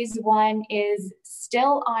phase 1 is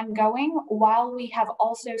still ongoing while we have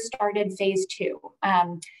also started phase 2.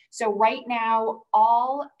 So right now,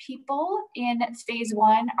 all people in phase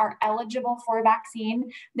 1 are eligible for a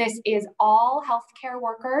vaccine. This is all healthcare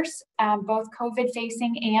workers, both COVID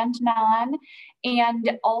facing and non,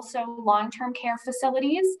 and also long-term care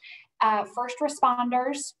facilities, first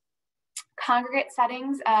responders, congregate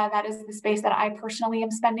settings. That is the space that I personally am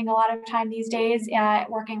spending a lot of time these days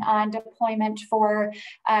working on deployment for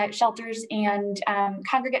shelters and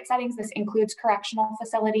congregate settings. This includes correctional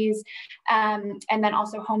facilities and then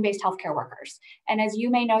also home-based healthcare workers. And as you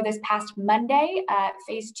may know, this past Monday,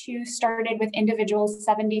 phase 2 started with individuals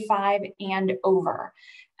 75 and over.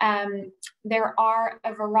 There are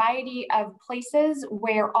a variety of places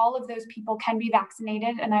where all of those people can be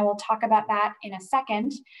vaccinated, and I will talk about that in a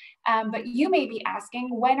second. But you may be asking,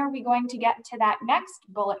 when are we going to get to that next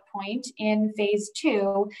bullet point in phase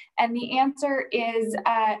 2? And the answer is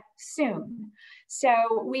soon.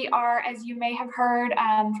 So we are, as you may have heard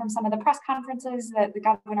from some of the press conferences that the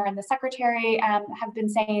governor and the secretary have been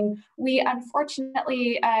saying, we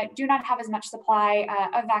unfortunately do not have as much supply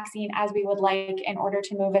of vaccine as we would like in order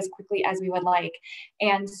to move as quickly as we would like.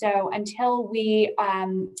 And so until we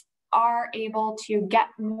are able to get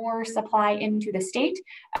more supply into the state,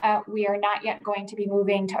 we are not yet going to be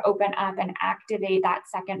moving to open up and activate that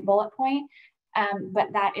second bullet point.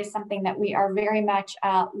 But that is something that we are very much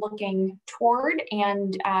looking toward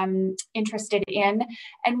and interested in.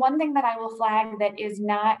 And one thing that I will flag that is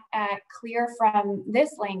not clear from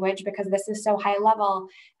this language, because this is so high level,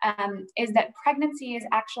 is that pregnancy is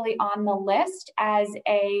actually on the list as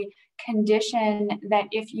a condition that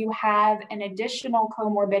if you have an additional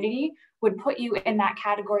comorbidity would put you in that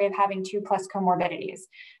category of having 2+ comorbidities.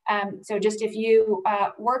 So just if you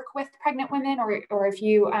work with pregnant women or if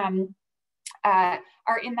you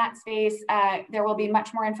are in that space, there will be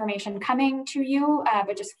much more information coming to you,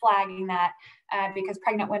 but just flagging that because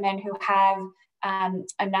pregnant women who have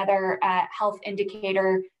another health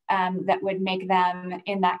indicator that would make them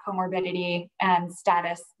in that comorbidity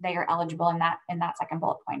status, they are eligible in that second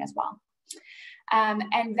bullet point as well.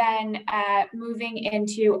 And then moving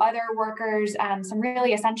into other workers, some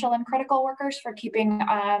really essential and critical workers for keeping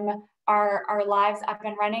our lives up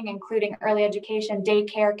and running, including early education,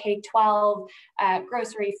 daycare, K-12,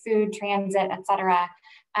 grocery, food, transit, et cetera.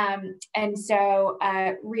 And so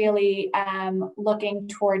really looking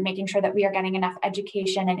toward making sure that we are getting enough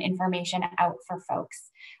education and information out for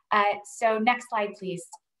folks. So next slide, please.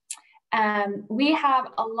 We have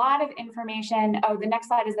a lot of information. Oh, the next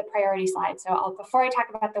slide is the priority slide. So before I talk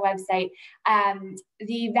about the website,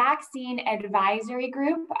 the vaccine advisory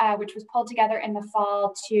group, which was pulled together in the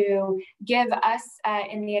fall to give us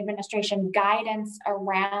in the administration guidance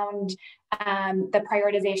around the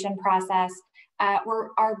prioritization process,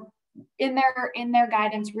 are in their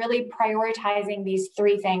guidance really prioritizing these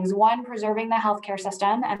three things. One, preserving the healthcare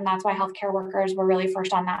system, and that's why healthcare workers were really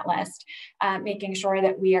first on that list, making sure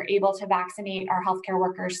that we are able to vaccinate our healthcare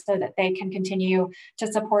workers so that they can continue to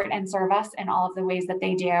support and serve us in all of the ways that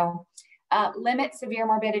they do. Limit severe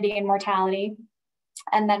morbidity and mortality,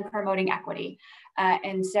 and then promoting equity.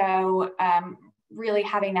 And so really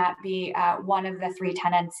having that be one of the three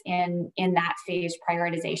tenets in that phased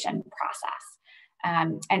prioritization process.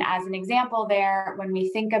 And as an example there, when we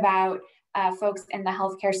think about folks in the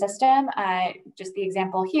healthcare system, just the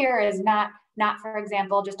example here is not, for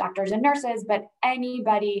example, just doctors and nurses, but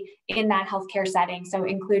anybody in that healthcare setting. So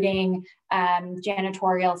including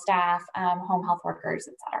janitorial staff, home health workers,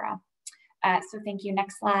 et cetera. So thank you.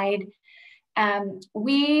 Next slide.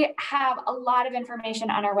 We have a lot of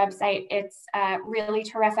information on our website. It's really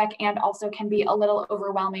terrific and also can be a little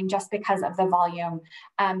overwhelming just because of the volume.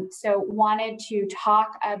 So wanted to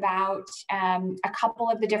talk about a couple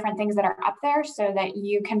of the different things that are up there so that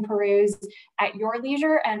you can peruse at your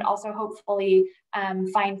leisure and also hopefully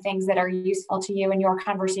find things that are useful to you in your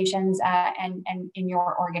conversations and in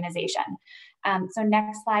your organization. So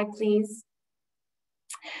next slide, please.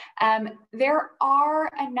 There are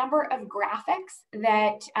a number of graphics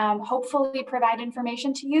that hopefully provide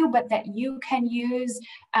information to you, but that you can use.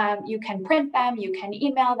 You can print them, you can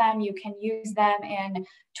email them, you can use them in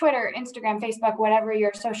Twitter, Instagram, Facebook, whatever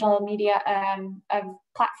your social media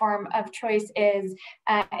platform of choice is,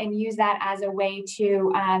 and use that as a way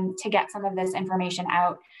to get some of this information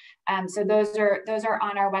out. So those are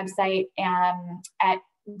on our website at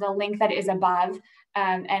the link that is above,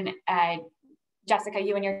 and Jessica,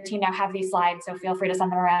 you and your team now have these slides, so feel free to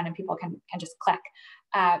send them around and people can just click.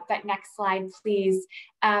 But next slide, please.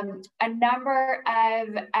 A number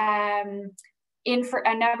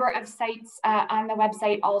of sites on the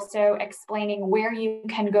website also explaining where you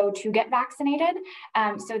can go to get vaccinated.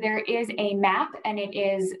 So there is a map and it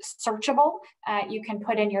is searchable. You can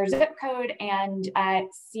put in your zip code and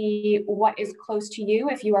see what is close to you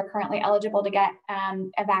if you are currently eligible to get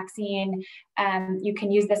a vaccine. You can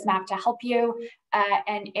use this map to help you.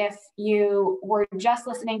 And if you were just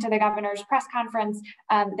listening to the governor's press conference,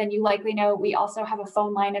 then you likely know we also have a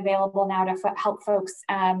phone line available now to help folks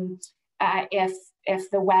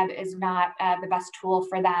if the web is not the best tool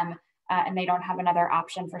for them and they don't have another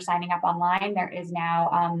option for signing up online, there is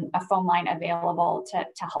now a phone line available to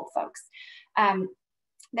help folks.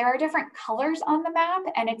 There are different colors on the map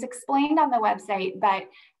and it's explained on the website, but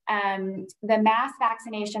the mass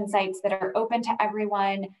vaccination sites that are open to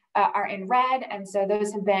everyone are in red. And so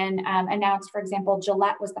those have been announced. For example,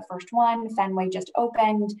 Gillette was the first one, Fenway just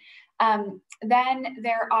opened. Then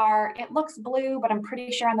there are, it looks blue, but I'm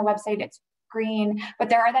pretty sure on the website it's green, but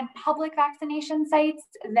there are then public vaccination sites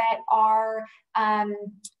that are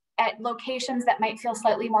at locations that might feel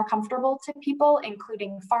slightly more comfortable to people,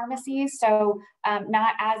 including pharmacies. So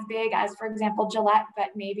not as big as, for example, Gillette, but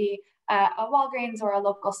maybe a Walgreens or a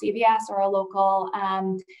local CVS or a local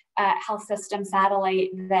health system satellite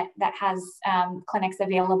that has clinics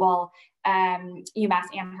available. UMass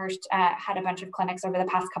Amherst had a bunch of clinics over the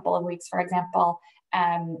past couple of weeks, for example.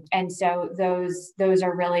 And so those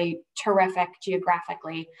are really terrific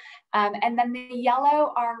geographically. And then the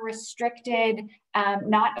yellow are restricted,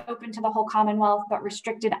 not open to the whole Commonwealth, but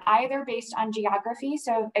restricted either based on geography.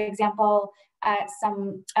 So example,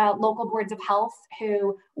 some local boards of health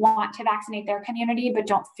who want to vaccinate their community, but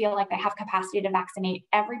don't feel like they have capacity to vaccinate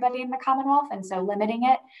everybody in the Commonwealth, and so limiting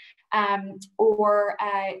it, or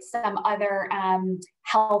some other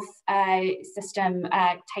health system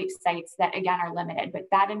type sites that again are limited. But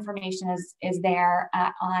that information is there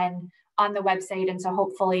on the website, and so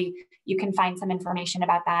hopefully you can find some information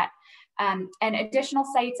about that. And additional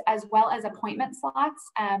sites as well as appointment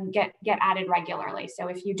slots get added regularly. So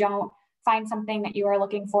if you don't find something that you are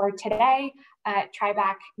looking for today, try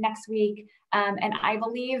back next week. And I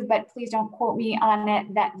believe, but please don't quote me on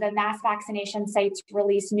it, that the mass vaccination sites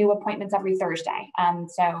release new appointments every Thursday.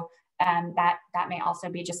 That may also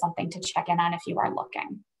be just something to check in on if you are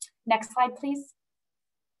looking. Next slide, please.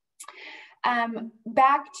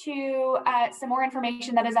 Back to some more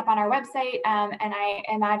information that is up on our website. And I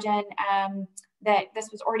imagine that this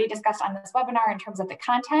was already discussed on this webinar in terms of the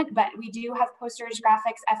content, but we do have posters,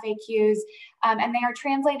 graphics, FAQs, and they are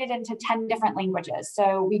translated into 10 different languages.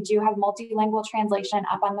 So we do have multilingual translation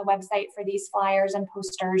up on the website for these flyers and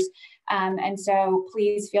posters. And so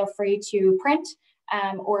please feel free to print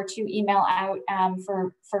or to email out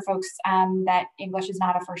for folks that English is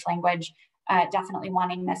not a first language, definitely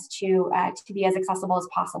wanting this to be as accessible as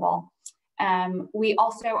possible. We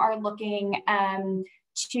also are looking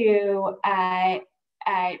to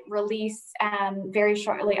release very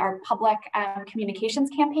shortly our public communications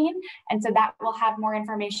campaign. And so that will have more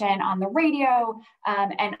information on the radio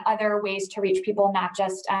and other ways to reach people, not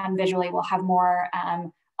just visually. We'll have more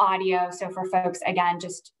audio. So for folks, again,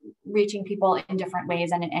 just reaching people in different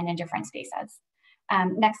ways and in different spaces.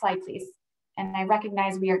 Next slide, please. And I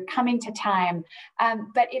recognize we are coming to time,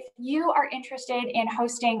 but if you are interested in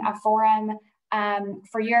hosting a forum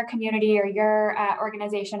for your community or your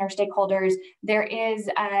organization or stakeholders, there is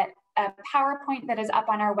a PowerPoint that is up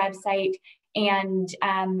on our website, and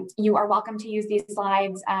you are welcome to use these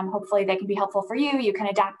slides. Hopefully they can be helpful for you. You can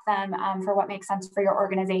adapt them for what makes sense for your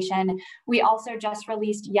organization. We also just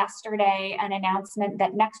released yesterday an announcement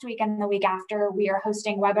that next week and the week after, we are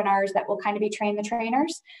hosting webinars that will kind of be train the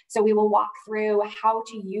trainers. So we will walk through how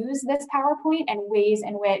to use this PowerPoint and ways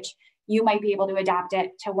in which you might be able to adapt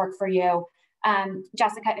it to work for you.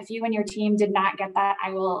 Jessica, if you and your team did not get that,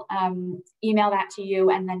 I will email that to you,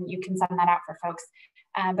 and then you can send that out for folks.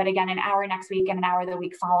 But again, an hour next week and an hour the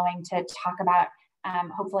week following to talk about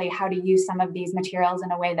hopefully how to use some of these materials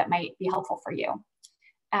in a way that might be helpful for you.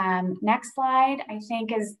 Next slide, I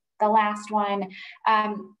think, is the last one.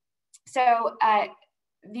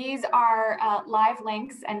 These are live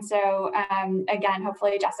links. And so again,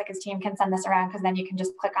 hopefully Jessica's team can send this around, because then you can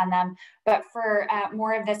just click on them. But for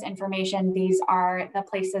more of this information, these are the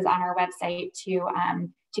places on our website to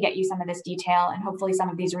get you some of this detail and hopefully some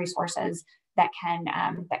of these resources that can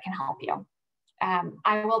help you.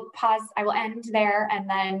 I will pause, I will end there, and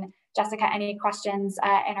then Jessica, any questions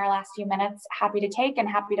in our last few minutes, happy to take and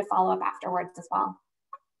happy to follow up afterwards as well.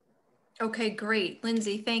 Okay, great.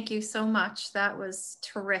 Lindsey, thank you so much. That was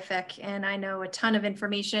terrific. And I know a ton of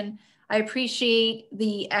information. I appreciate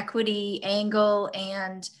the equity angle,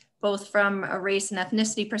 and both from a race and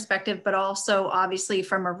ethnicity perspective, but also obviously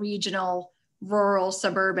from a regional, rural,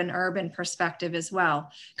 suburban, urban perspective as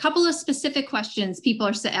well. A couple of specific questions people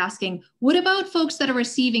are asking. What about folks that are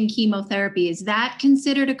receiving chemotherapy? Is that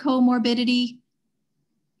considered a comorbidity?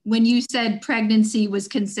 When you said pregnancy was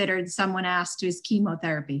considered, someone asked, is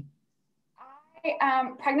chemotherapy?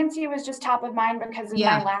 Pregnancy was just top of mind because of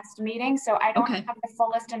my last meeting, so I don't have the full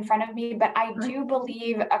list in front of me, but I do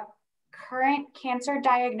believe a current cancer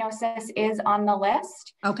diagnosis is on the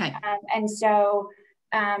list. Okay. And so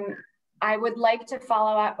I would like to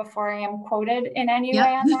follow up before I am quoted in any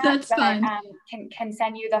way on that. That's fine. Can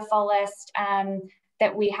send you the full list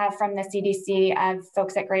that we have from the CDC of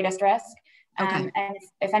folks at greatest risk. And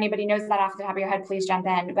if anybody knows that off the top of your head, please jump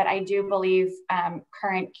in. But I do believe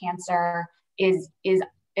current cancer is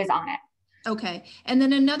on it. Okay. And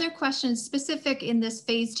then another question specific in this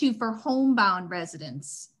phase 2 for homebound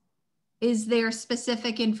residents. Is there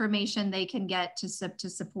specific information they can get to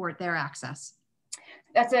support their access?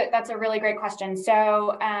 That's a really great question.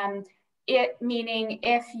 So meaning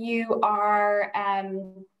if you are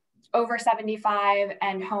over 75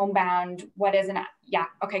 and homebound, what is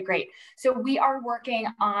okay, great. So we are working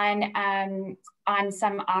on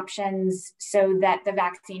some options so that the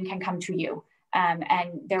vaccine can come to you.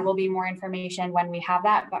 And there will be more information when we have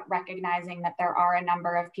that, but recognizing that there are a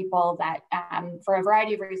number of people that for a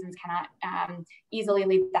variety of reasons cannot easily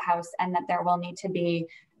leave the house, and that there will need to be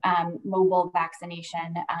mobile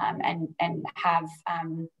vaccination and have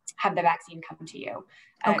the vaccine come to you.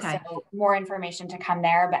 So more information to come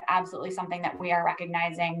there, but absolutely something that we are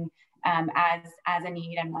recognizing as a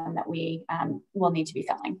need, and one that we will need to be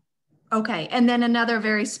filling. Okay, and then another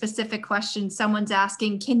very specific question. Someone's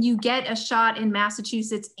asking, can you get a shot in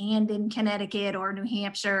Massachusetts and in Connecticut or New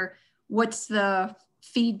Hampshire? What's the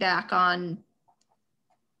feedback on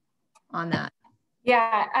that?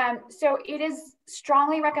 Yeah, so it is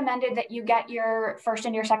strongly recommended that you get your first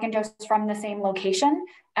and your second dose from the same location,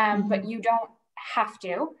 but you don't have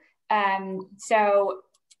to.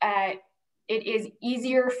 it is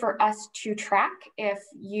easier for us to track if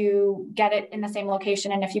you get it in the same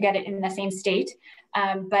location and if you get it in the same state.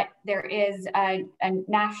 But there is a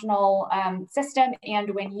national system,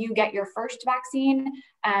 and when you get your first vaccine,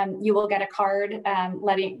 you will get a card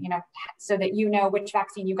letting, so that you know which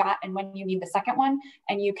vaccine you got and when you need the second one,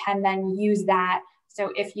 and you can then use that.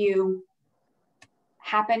 So if you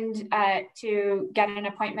happened to get an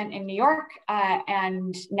appointment in New York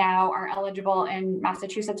and now are eligible in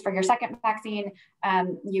Massachusetts for your second vaccine,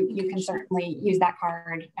 you can certainly use that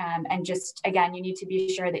card. And just, again, you need to be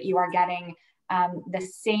sure that you are getting the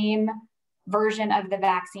same version of the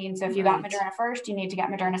vaccine. So if you got Moderna first, you need to get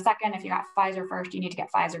Moderna second. If you got Pfizer first, you need to get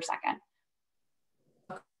Pfizer second.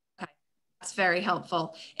 That's very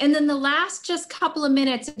helpful. And then the last just couple of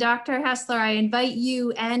minutes, Dr. Haessler, I invite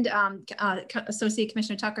you and Associate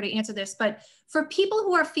Commissioner Tucker to answer this, but for people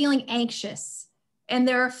who are feeling anxious and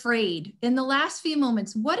they're afraid, in the last few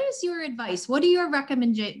moments, what is your advice? What are your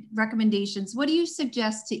recommendations? What do you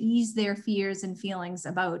suggest to ease their fears and feelings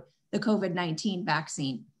about the COVID-19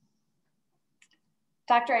 vaccine?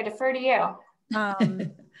 Doctor, I defer to you.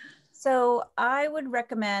 So I would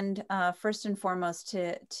recommend first and foremost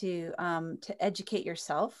to educate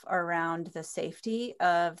yourself around the safety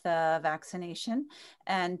of the vaccination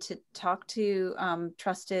and to talk to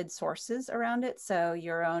trusted sources around it. So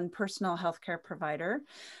your own personal healthcare provider,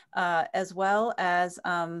 as well as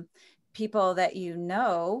people that you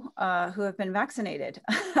know who have been vaccinated.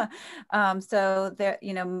 So there,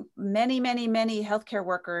 many healthcare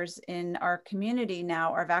workers in our community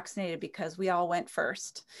now are vaccinated because we all went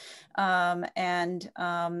first. So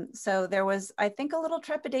there was, I think, a little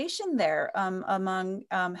trepidation there among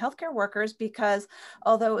healthcare workers, because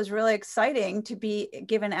although it was really exciting to be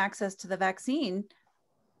given access to the vaccine,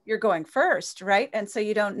 you're going first, right? And so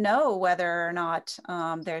you don't know whether or not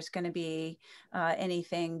there's going to be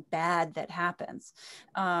anything bad that happens.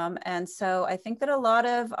 And so I think that a lot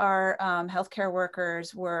of our healthcare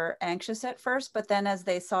workers were anxious at first, but then as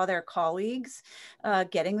they saw their colleagues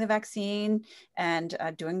getting the vaccine and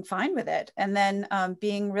doing fine with it, and then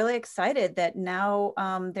being really excited that now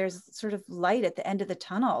there's sort of light at the end of the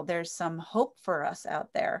tunnel, there's some hope for us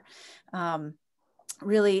out there,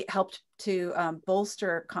 really helped to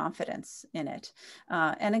bolster confidence in it.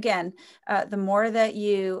 And again, the more that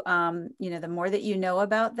you, the more that you know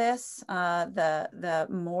about this, the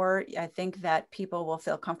more I think that people will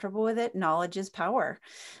feel comfortable with it. Knowledge is power,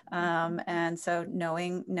 and so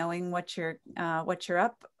knowing what you're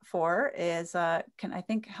up for is can, I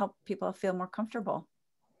think, help people feel more comfortable.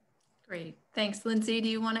 Great, thanks, Lindsey. Do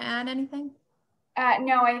you want to add anything?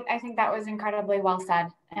 No, I think that was incredibly well said,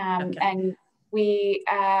 okay. And we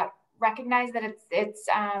recognize that it's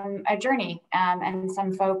a journey, and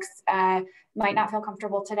some folks might not feel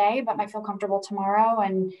comfortable today, but might feel comfortable tomorrow.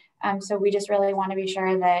 And so we just really want to be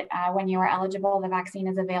sure that when you are eligible, the vaccine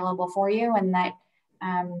is available for you, and that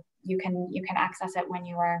you can access it when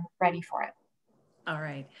you are ready for it. All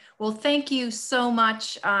right. Well, thank you so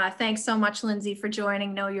much. Thanks so much, Lindsey, for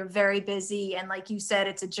joining. No, you're very busy. And like you said,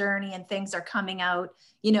 it's a journey and things are coming out,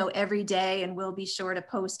 every day, and we'll be sure to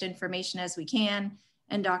post information as we can.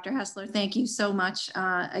 And Dr. Haessler, thank you so much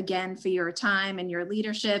again for your time and your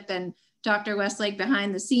leadership, and Dr. Westlake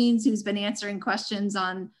behind the scenes, who's been answering questions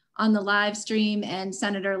on the live stream, and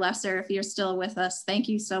Senator Lesser, if you're still with us, thank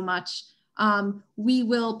you so much. We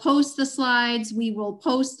will post the slides. We will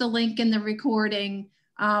post the link in the recording.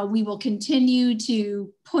 We will continue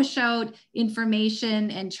to push out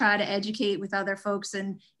information and try to educate with other folks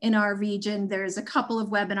in our region. There's a couple of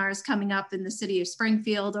webinars coming up in the city of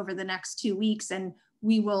Springfield over the next 2 weeks, and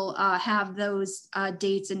we will have those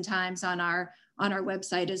dates and times on our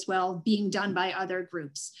website as well, being done by other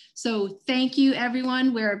groups. So thank you,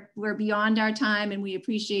 everyone. We're beyond our time, and we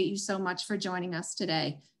appreciate you so much for joining us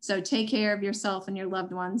today. So take care of yourself and your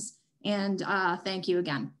loved ones, and thank you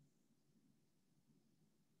again.